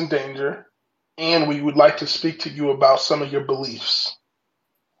life is in danger, and we would like to speak to you about some of your beliefs.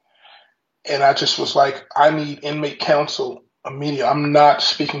 And I just was like, I need inmate counsel immediately. I'm not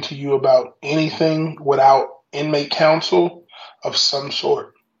speaking to you about anything without inmate counsel of some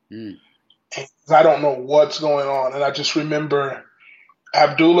sort. And I don't know what's going on. And I just remember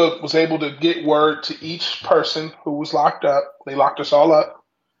Abdullah was able to get word to each person who was locked up. They locked us all up.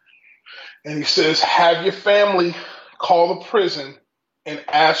 And he says, have your family call the prison and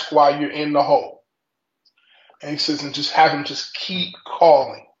ask why you're in the hole. And he says, and just have them just keep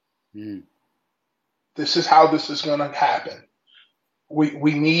calling. This is how this is going to happen.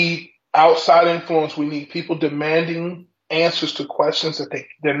 We need outside influence. We need people demanding answers to questions that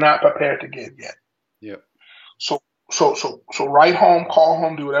they're not prepared to give yet. Yep. So write home, call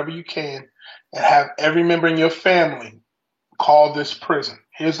home, do whatever you can, and have every member in your family call this prison.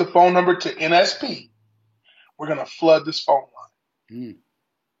 Here's the phone number to NSP. We're going to flood this phone line.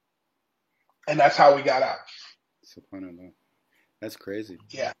 And that's how we got out. SubhanAllah. That's crazy.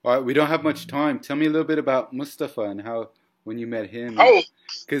 Yeah. All right, we don't have much time. Tell me a little bit about Mustafa and how when you met him. Oh,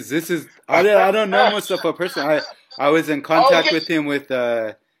 because this is I don't know Mustafa personally. I was in contact with him with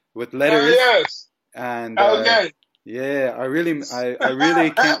letters. Yes. And okay. Yeah, I really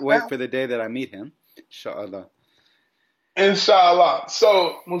can't wait for the day that I meet him. Inshallah. Inshallah.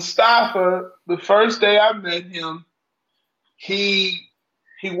 So Mustafa, the first day I met him, he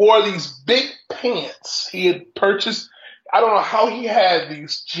wore these big pants. He had purchased. I don't know how he had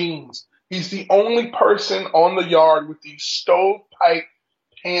these jeans. He's the only person on the yard with these stovepipe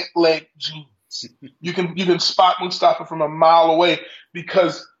pant leg jeans. You can spot Mustafa from a mile away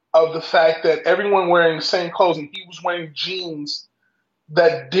because of the fact that everyone wearing the same clothes, and he was wearing jeans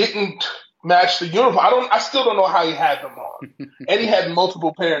that didn't match the uniform. I still don't know how he had them on, and he had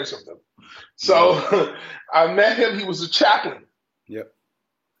multiple pairs of them. So I met him. He was a chaplain, Yep.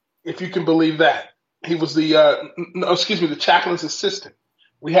 if you can believe that. He was the chaplain's assistant.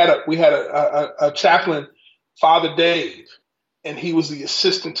 We had a chaplain, Father Dave, and he was the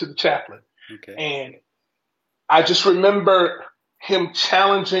assistant to the chaplain. Okay. And I just remember him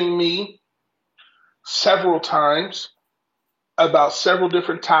challenging me several times about several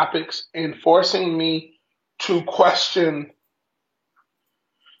different topics and forcing me to question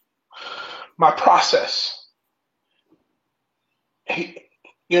my process.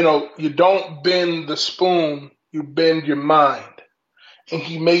 You don't bend the spoon, you bend your mind. And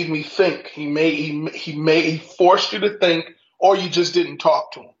he made me think. He forced you to think, or you just didn't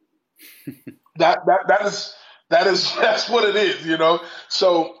talk to him. That's what it is.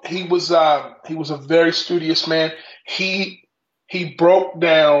 So he was a very studious man. He broke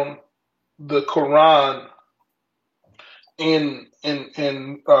down the Quran in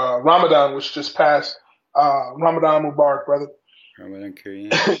Ramadan, which just passed. Ramadan Mubarak, brother. Ramadan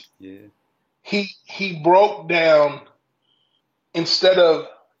Kareem. Yeah. He broke down, instead of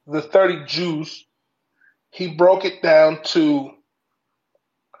the 30 Jews, he broke it down to,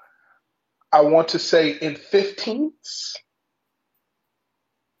 I want to say, in 15ths.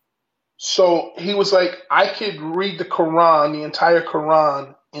 So he was like, I could read the Quran, the entire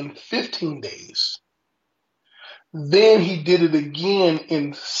Quran, in 15 days. Then he did it again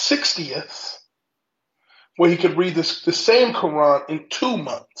in 60th, where he could read the same Quran in 2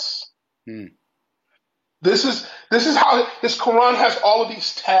 months. This is how his Quran has all of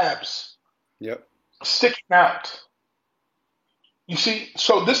these tabs. Yep. Sticking out. You see,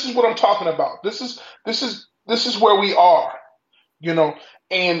 so this is what I'm talking about. This is where we are,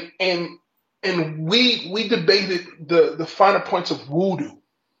 and we debated the finer points of wudu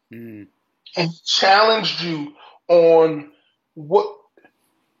and challenged you on what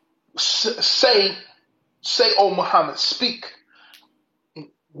say, oh Muhammad, speak.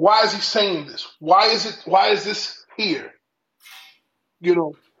 Why is he saying this? Why is this here? We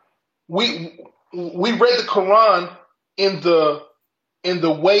read the Quran in the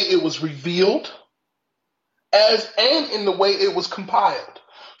way it was revealed and in the way it was compiled.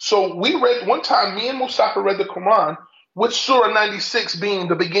 So we read one time, me and Mustafa read the Quran with Surah 96 being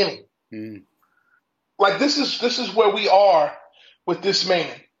the beginning. Like this is where we are with this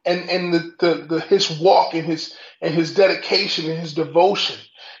man and the his walk and his dedication and his devotion.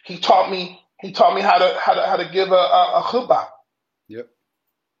 He taught me how to give a khutbah. Yep.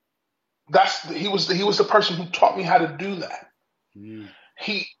 He was the person who taught me how to do that.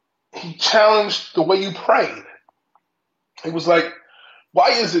 He challenged the way you prayed. He was like, why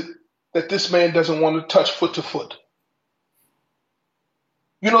is it that this man doesn't want to touch foot to foot?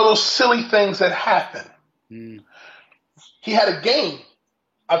 Those silly things that happen. He had a game.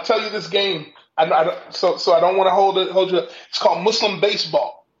 I'll tell you this game. So I don't want to hold you up. It's called Muslim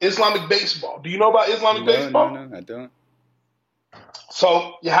baseball, Islamic baseball. Do you know about Islamic baseball? No, I don't.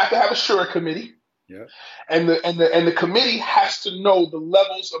 So you have to have a shura committee. Yeah. And the committee has to know the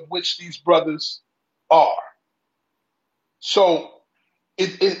levels of which these brothers are. So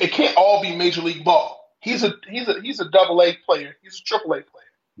it can't all be Major League Ball. He's a double A player. He's a triple A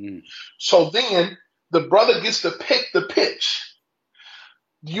player. So then the brother gets to pick the pitch.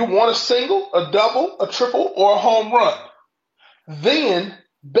 Do you want a single, a double, a triple, or a home run? Then,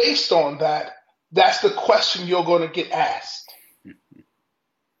 based on that, that's the question you're going to get asked.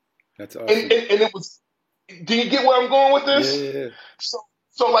 That's awesome. And it was. Do you get where I'm going with this? Yeah.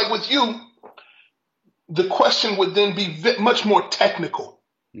 So like with you, the question would then be much more technical,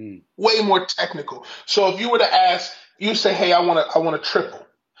 way more technical. So if you were to ask, you say, "Hey, I want a triple."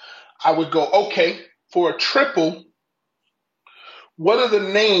 I would go, "Okay, for a triple, what are the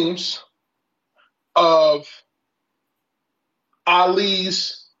names of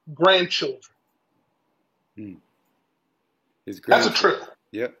Ali's grandchildren?" That's a triple.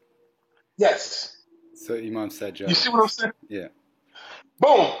 Yep. Yes. So Imam Sajjad. You see what I'm saying? Yeah.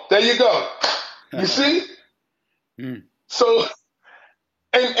 Boom. There you go. You see? So,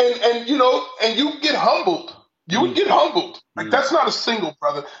 and you get humbled. You would get humbled. Like that's not a single,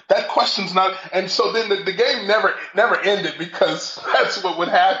 brother. That question's not. And so then the game never ended because that's what would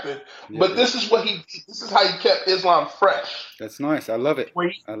happen. Yeah. But this is how he kept Islam fresh. That's nice. I love it.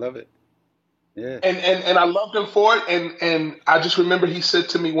 I love it. Yeah. And I loved him for it. And I just remember he said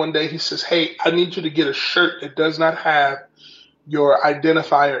to me one day, he says, "Hey, I need you to get a shirt that does not have your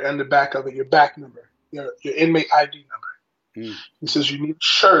identifier in the back of it, your back number, your inmate ID number." He says, "You need a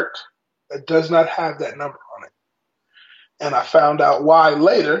shirt that does not have that number on it." And I found out why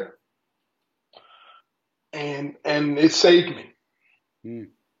later, and it saved me.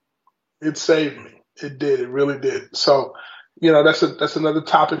 It saved me. It did. It really did. So, that's another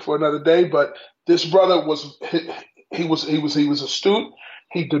topic for another day. But this brother was he was astute.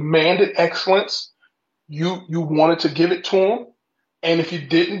 He demanded excellence. You wanted to give it to him, and if you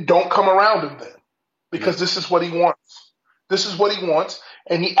didn't, don't come around him then, Yeah. because this is what he wants. This is what he wants,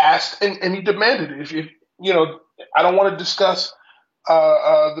 and he asked and he demanded it. If you know, I don't want to discuss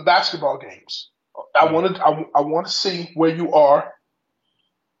the basketball games. I want to see where you are.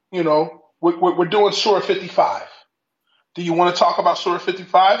 We're doing Surah 55. Do you want to talk about Surah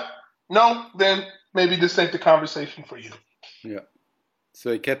 55? No, then maybe this ain't the conversation for you. Yeah.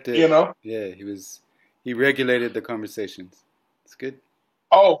 So he kept You it. know? Yeah, he regulated the conversations. It's good.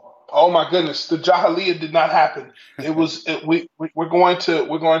 Oh my goodness! The Jahiliyyah did not happen. It was we're going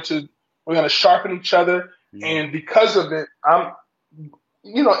to sharpen each other, Mm-hmm. and because of it,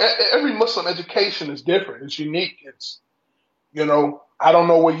 every Muslim education is different. It's unique. I don't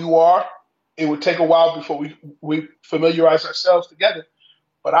know where you are. It would take a while before we familiarize ourselves together.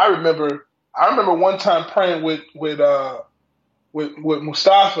 But I remember one time praying with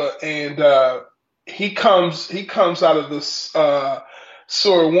Mustafa, and he comes out of this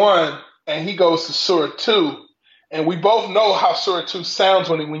Surah 1, and he goes to Surah 2, and we both know how Surah 2 sounds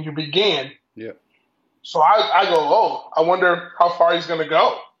when you begin. Yeah. So I go, oh, I wonder how far he's going to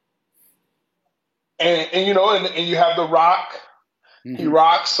go. And you have the rock. He Mm-hmm.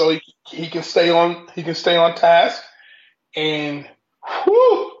 rocks, so he can stay on task. And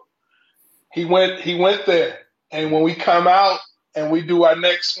whew, he went there. And when we come out and we do our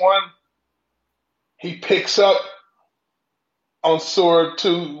next one, he picks up on Surah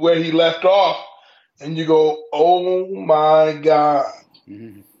 2 where he left off, and you go, oh my God.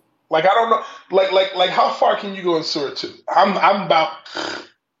 Mm-hmm. Like, I don't know, like how far can you go in Surah 2? I'm about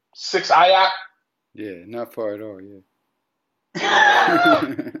 6 ayat. Yeah, not far at all. Yeah.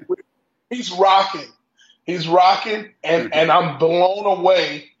 He's rocking. He's rocking, and I'm blown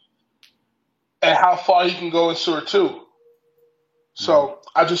away at how far he can go in Surah 2. Mm-hmm. So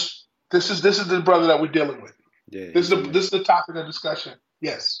this is the brother that we're dealing with. Yeah, This is he's the this is amazing. the topic of discussion.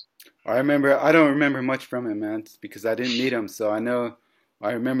 Yes. I don't remember much from him, man, because I didn't meet him. So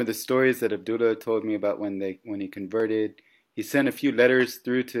I remember the stories that Abdullah told me about when he converted. He sent a few letters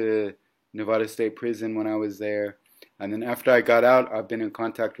through to Nevada State Prison when I was there, and then after I got out, I've been in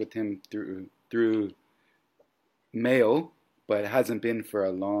contact with him through mail, but it hasn't been for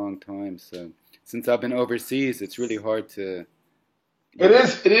a long time. So since I've been overseas, it's really hard to, you It know.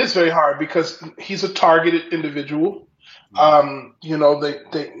 is it is very hard because he's a targeted individual. Mhm.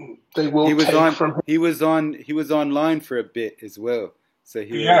 They will take from him. He was online for a bit as well. So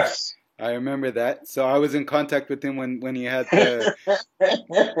Yes. I remember that. So I was in contact with him when he had the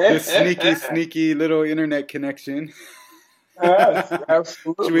sneaky little internet connection. Yes, Which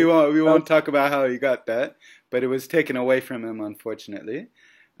absolutely. we won't talk about how he got that, but it was taken away from him unfortunately.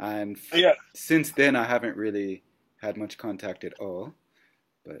 And Yeah, since then I haven't really had much contact at all,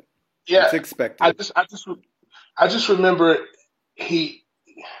 but it's yeah. I expected. just, I just, I just remember he.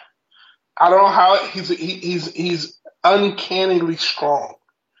 I don't know how he's uncannily strong.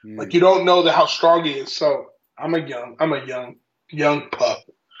 Like, Mm, you don't know how strong he is. So I'm a young pup,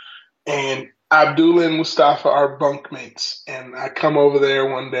 and Abdullah and Mustafa are bunkmates. And I come over there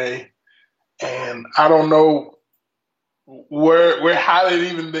one day, and I don't know where how it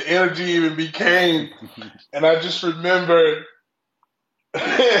even the energy even became. And I just remember,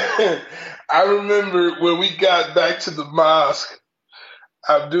 I remember when we got back to the mosque,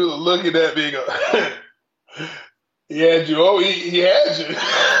 Abdullah looking at me and go, he had you. Oh, he had you.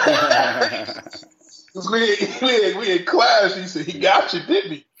 'Cause we had class. He said, he got you,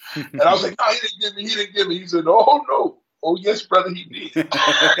 didn't he? And I was like, no, he didn't give me. He didn't give me. He said, oh, no. Oh, yes, brother, he did. And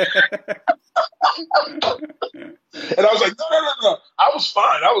I was like, no, no, no, no. I was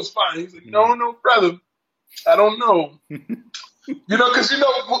fine. I was fine. He's like, no, no, brother. I don't know. Because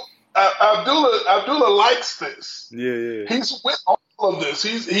Abdullah likes this. Yeah, He's with all of this.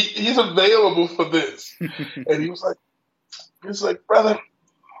 He's available for this. yeah. And he was like, brother,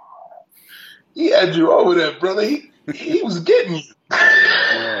 he had you over there, brother. He was getting you.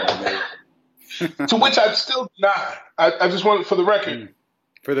 Oh To man. which I still deny. I just want, for the record, Mm.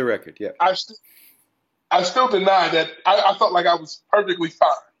 For the record, yeah. I still I still deny that. I felt like I was perfectly fine.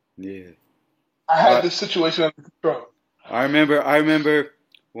 Yeah. I had Uh, this situation under control. I remember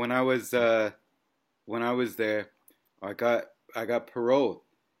when when I was there, I got I got paroled.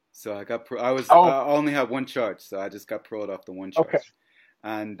 So Oh, I only had one charge, so I just got paroled off the one okay, charge.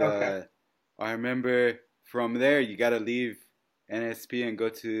 And okay. I remember from there you got to leave NSP and go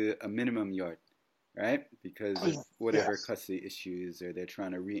to a minimum yard. right? Because of whatever Yes. custody issues, or they're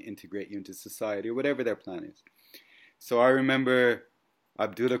trying to reintegrate you into society, or whatever their plan is. So I remember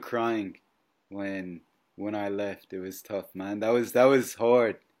Abdullah crying when I left. It was tough, man. That was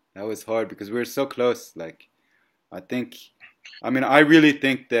hard. That was hard because we were so close. Like I think, I mean, I really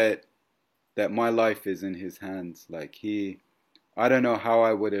think that my life is in his hands. Like I don't know how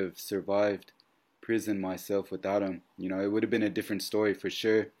I would have survived prison myself without him. You know, it would have been a different story for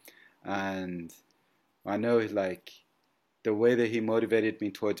sure. And I know like the way that he motivated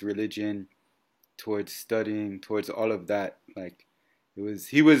me towards religion, towards studying, towards all of that. Like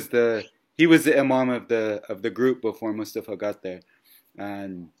he was the imam of the group before Mustafa got there,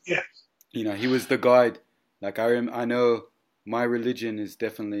 and Yes. you know he was the guide. Like I know my religion is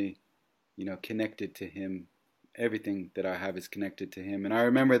definitely connected to him. Everything that I have is connected to him, and I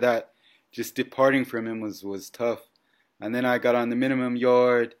remember that just departing from him was tough. And then I got on the minimum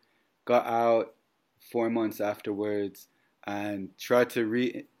yard, got out 4 months afterwards, and tried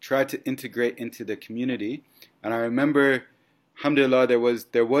to integrate into the community. And I remember, alhamdulillah,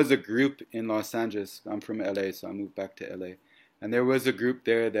 there was a group in Los Angeles. I'm from LA, so I moved back to LA, and there was a group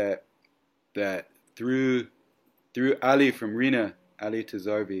there that through Ali from Rena, Ali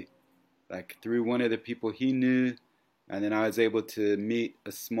Tazarvi, like through one of the people he knew, and then I was able to meet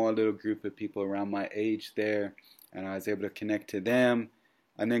a small little group of people around my age there, and I was able to connect to them,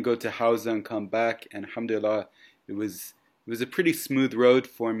 and then go to Hausa and come back. And alhamdulillah, it was a pretty smooth road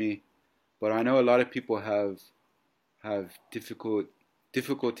for me. But I know a lot of people have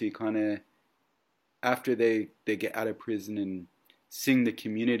difficulty kind of after they get out of prison and seeing the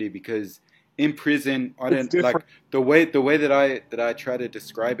community, because in prison I It's don't like different. the way that I try to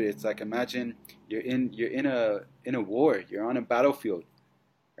describe it. It's like, imagine you're in a war, you're on a battlefield,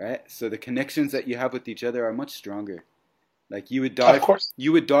 right? So the connections that you have with each other are much stronger. Like Of course.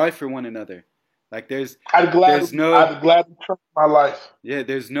 you would die for one another. Like there's no, I'd gladly turn my life. yeah,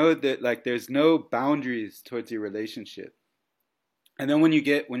 there's no boundaries towards your relationship. And then when you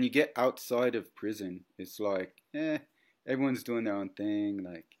get outside of prison, it's like, everyone's doing their own thing.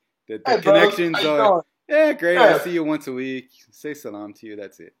 Like the Hey, brother, how connections you are, doing? yeah, great. I Yeah, see you once a week. Say salam to you.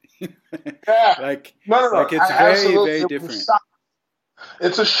 That's it. yeah. like No, no, no. like it's very Absolutely. very It was a different. shock.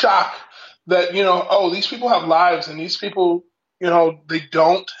 It's a shock that, oh, these people have lives, and these people, they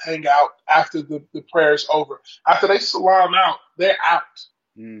don't hang out after the prayer's over. After they salam out, they're out.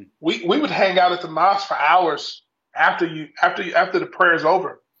 Mm, We would hang out at the mosque for hours after the prayer's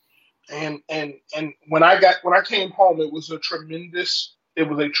over. And when I came home, it was a tremendous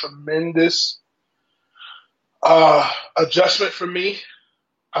adjustment for me.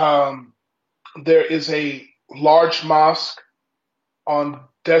 Um, there is a large mosque on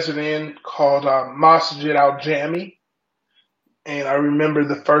Desert Inn called Masjid Al Jami, and I remember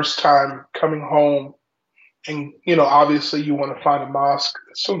the first time coming home, and obviously you want to find a mosque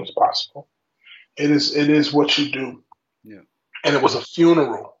as soon as possible. It is what you do, yeah. and it was a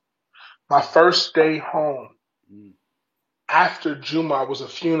funeral. My first day home Mm, after Juma was a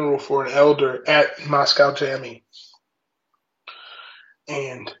funeral for an elder at Moscow Jami,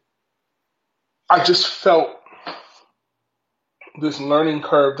 and I just felt this learning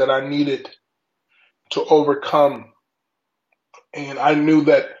curve that I needed to overcome. And I knew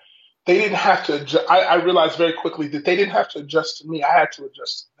that they didn't have to adjust. I realized very quickly that they didn't have to adjust to me. I had to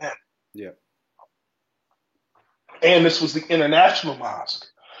adjust to them. yeah. And this was the international mosque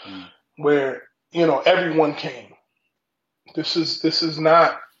Mm, where, everyone came. This is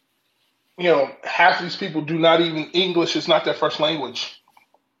not, half of these people do not even, English is not their first language.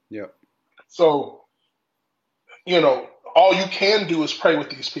 yeah. So, all you can do is pray with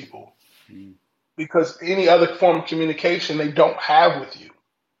these people, Mm, because any other form of communication they don't have with you.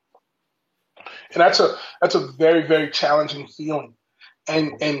 And that's a very, very challenging feeling.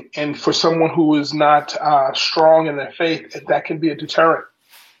 And for someone who is not strong in their faith, that can be a deterrent,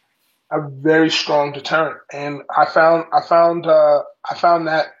 a very strong deterrent. And I found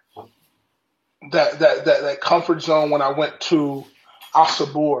that comfort zone when I went to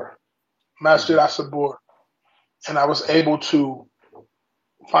Asabur, Masjid mhm, Asabur, and I was able to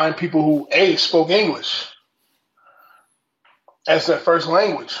find people who spoke English as their first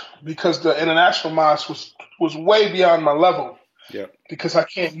language, because the international mosque was way beyond my level, yeah. because I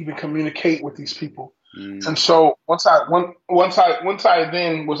can't even communicate with these people. Mm, And so once I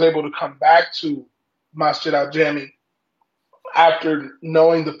then was able to come back to Masjid Al Jami after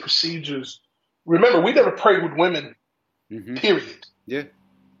knowing the procedures. Remember, we never prayed with women, mhm, period. yeah.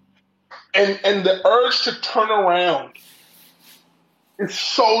 And the urge to turn around is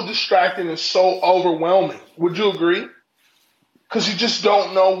so distracting and so overwhelming. Would you agree? Because you just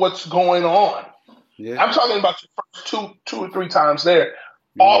don't know what's going on. Yeah. I'm talking about the first two or three times there.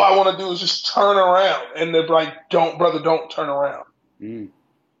 Mm. All I want to do is just turn around, and they're like, "Don't, brother, don't turn around." Mm.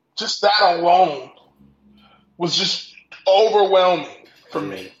 Just that alone was just overwhelming for Yeah.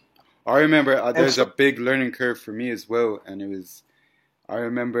 me. I remember And there's so, a big learning curve for me as well, and it was I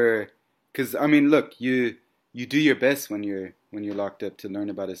remember because I mean, look, you do your best when you're locked up to learn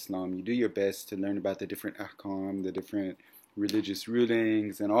about Islam. You do your best to learn about the different ahkam, the different religious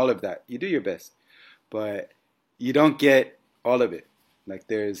rulings, and all of that. You do your best, but you don't get all of it. Like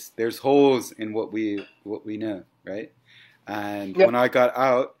there's holes in what we know, right? And yeah, when I got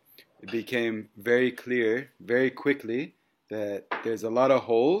out, it became very clear very quickly that there's a lot of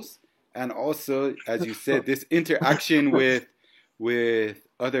holes, and also, as you said, this interaction with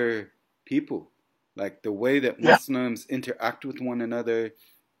other people, like the way that yeah, Muslims interact with one another,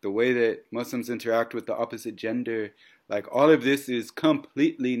 the way that Muslims interact with the opposite gender, like all of this is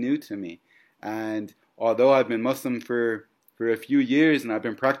completely new to me. And although I've been Muslim for a few years and I've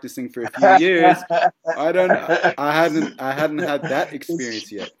been practicing for a few years, I don't I hadn't had that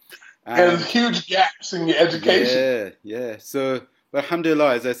experience yet. there's And huge gaps in your education. yeah. So, but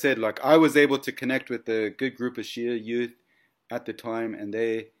alhamdulillah, as I said, like I was able to connect with a good group of Shia youth at the time, and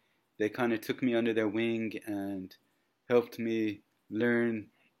they kind of took me under their wing and helped me learn,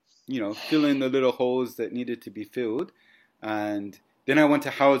 fill in the little holes that needed to be filled. And then I went to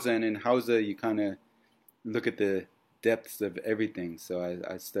Hausa, and in Hausa, you kind of look at the depths of everything. So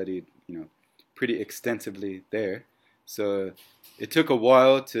I studied, pretty extensively there. So it took a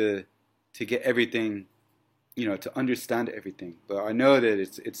while to get everything, to understand everything. But I know that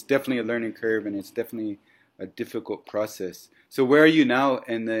it's definitely a learning curve, and it's definitely a difficult process. So where are you now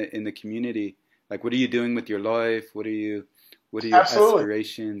in the community? Like, what are you doing with your life? What are your Absolutely.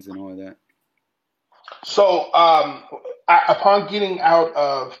 aspirations and all of that? So, upon getting out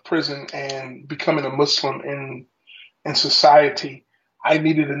of prison and becoming a Muslim in society, I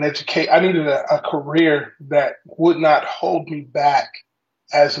needed I needed a career that would not hold me back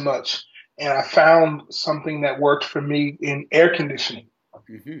as much. And I found something that worked for me in air conditioning.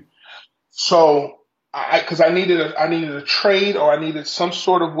 Hmm. So, because I needed a trade, or I needed some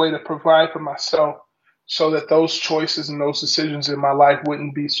sort of way to provide for myself, so that those choices and those decisions in my life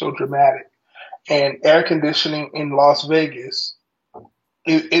wouldn't be so dramatic. And air conditioning in Las Vegas,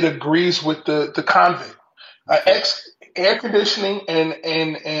 it agrees with the convict. Okay. Air conditioning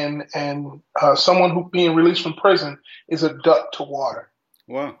and someone who being released from prison is a duck to water.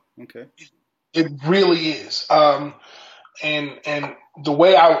 Wow. Okay. It really is. And the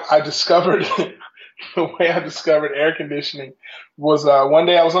way I discovered the way I discovered air conditioning was one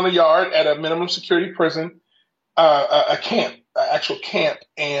day I was on the yard at a minimum security prison, a camp, an actual camp,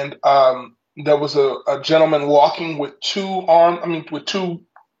 and there was a gentleman walking with with two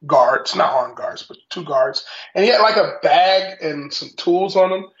guards, not armed guards, but two guards, and he had like a bag and some tools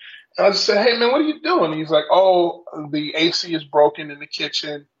on him. And I just said, "Hey man, what are you doing?" He's like, "Oh, the AC is broken in the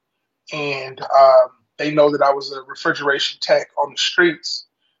kitchen, and they know that I was a refrigeration tech on the streets,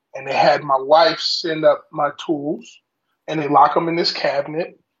 and they had my wife send up my tools, and they lock them in this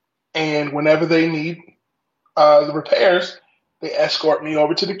cabinet, and whenever they need the repairs, they escort me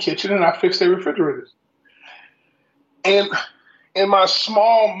over to the kitchen, and I fix their refrigerators." And in my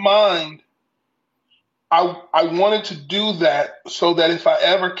small mind, I wanted to do that so that if I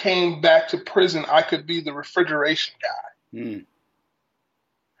ever came back to prison, I could be the refrigeration guy. Mm.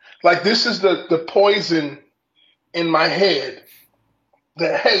 Like, this is the poison in my head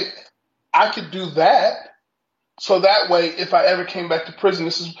that, hey, I could do that. So that way, if I ever came back to prison,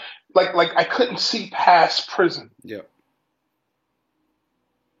 this is like I couldn't see past prison. Yeah.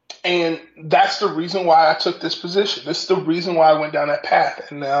 And that's the reason why I took this position. This is the reason why I went down that path.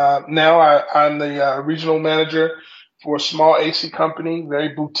 And now I'm the regional manager for a small AC company, very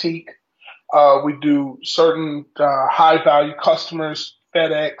boutique. We do certain high value customers,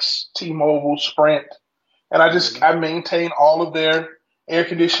 FedEx, T-Mobile, Sprint, and I maintain all of their air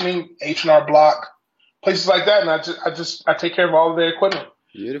conditioning, H&R Block, places like that. And I take care of all of their equipment.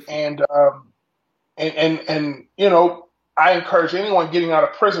 Beautiful. And I encourage anyone getting out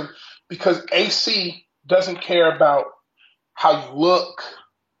of prison, because AC doesn't care about how you look,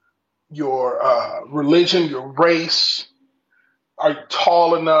 your religion, your race. Are you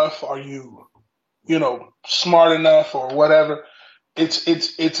tall enough? Are you, smart enough or whatever? It's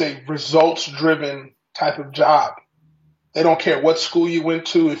a results driven type of job. They don't care what school you went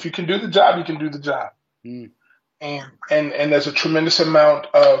to. If you can do the job, you can do the job. Mm. And there's a tremendous amount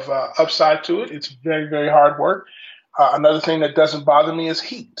of upside to it. It's very, very hard work. Another thing that doesn't bother me is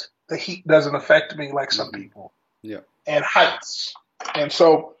heat. The heat doesn't affect me like some people. Yeah. And heights. And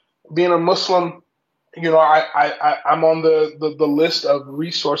so being a Muslim I'm on the list of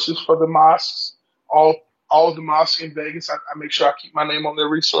resources for the mosques. All all of the mosques in Vegas, I make sure I keep my name on their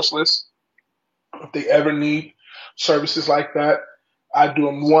resource list. If they ever need services like that, I do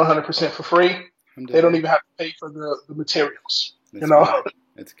them 100% for free. They don't Alhamdulillah. even have to pay for the materials, you That's good. know.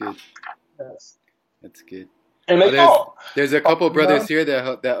 That's good. Yes. That's good. And Oh, they call. there's a couple You know? brothers here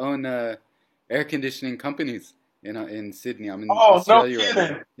that own air conditioning companies in Sydney. I'm in Oh, no Australia right now.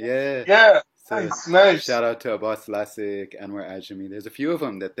 kidding. Yeah. Yeah, So nice, nice. shout out to Abbas Lasik, Anwar Ajami. There's a few of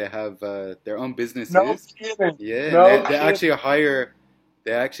them that they have their own No businesses. kidding. Yeah, and No they kidding. actually hire.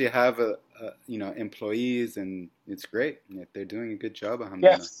 They actually have employees, and it's great. Yeah, they're doing a good job,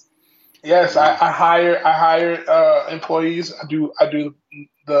 alhamdulillah. Yes. Yes, Yeah, I hire employees. I do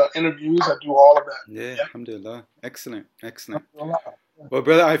the interviews. I do all of that. yeah, Yeah. alhamdulillah. Excellent, excellent. Alhamdulillah. Well,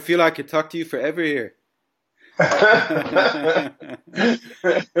 brother, I feel I could talk to you forever here.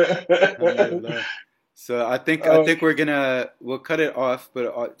 Alhamdulillah. So I think we'll cut it off,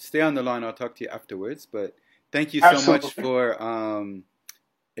 but stay on the line. I'll talk to you afterwards. But thank you so much Absolutely. for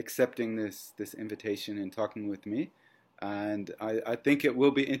accepting this invitation and talking with me. And I think it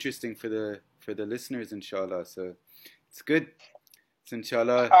will be interesting for the listeners, inshallah. So it's good. It's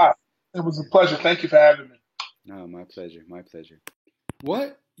inshallah. Ah, it was a pleasure. Thank you for having me. No, my pleasure. My pleasure.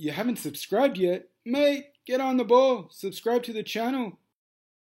 What? You haven't subscribed yet? Mate, get on the ball. Subscribe to the channel.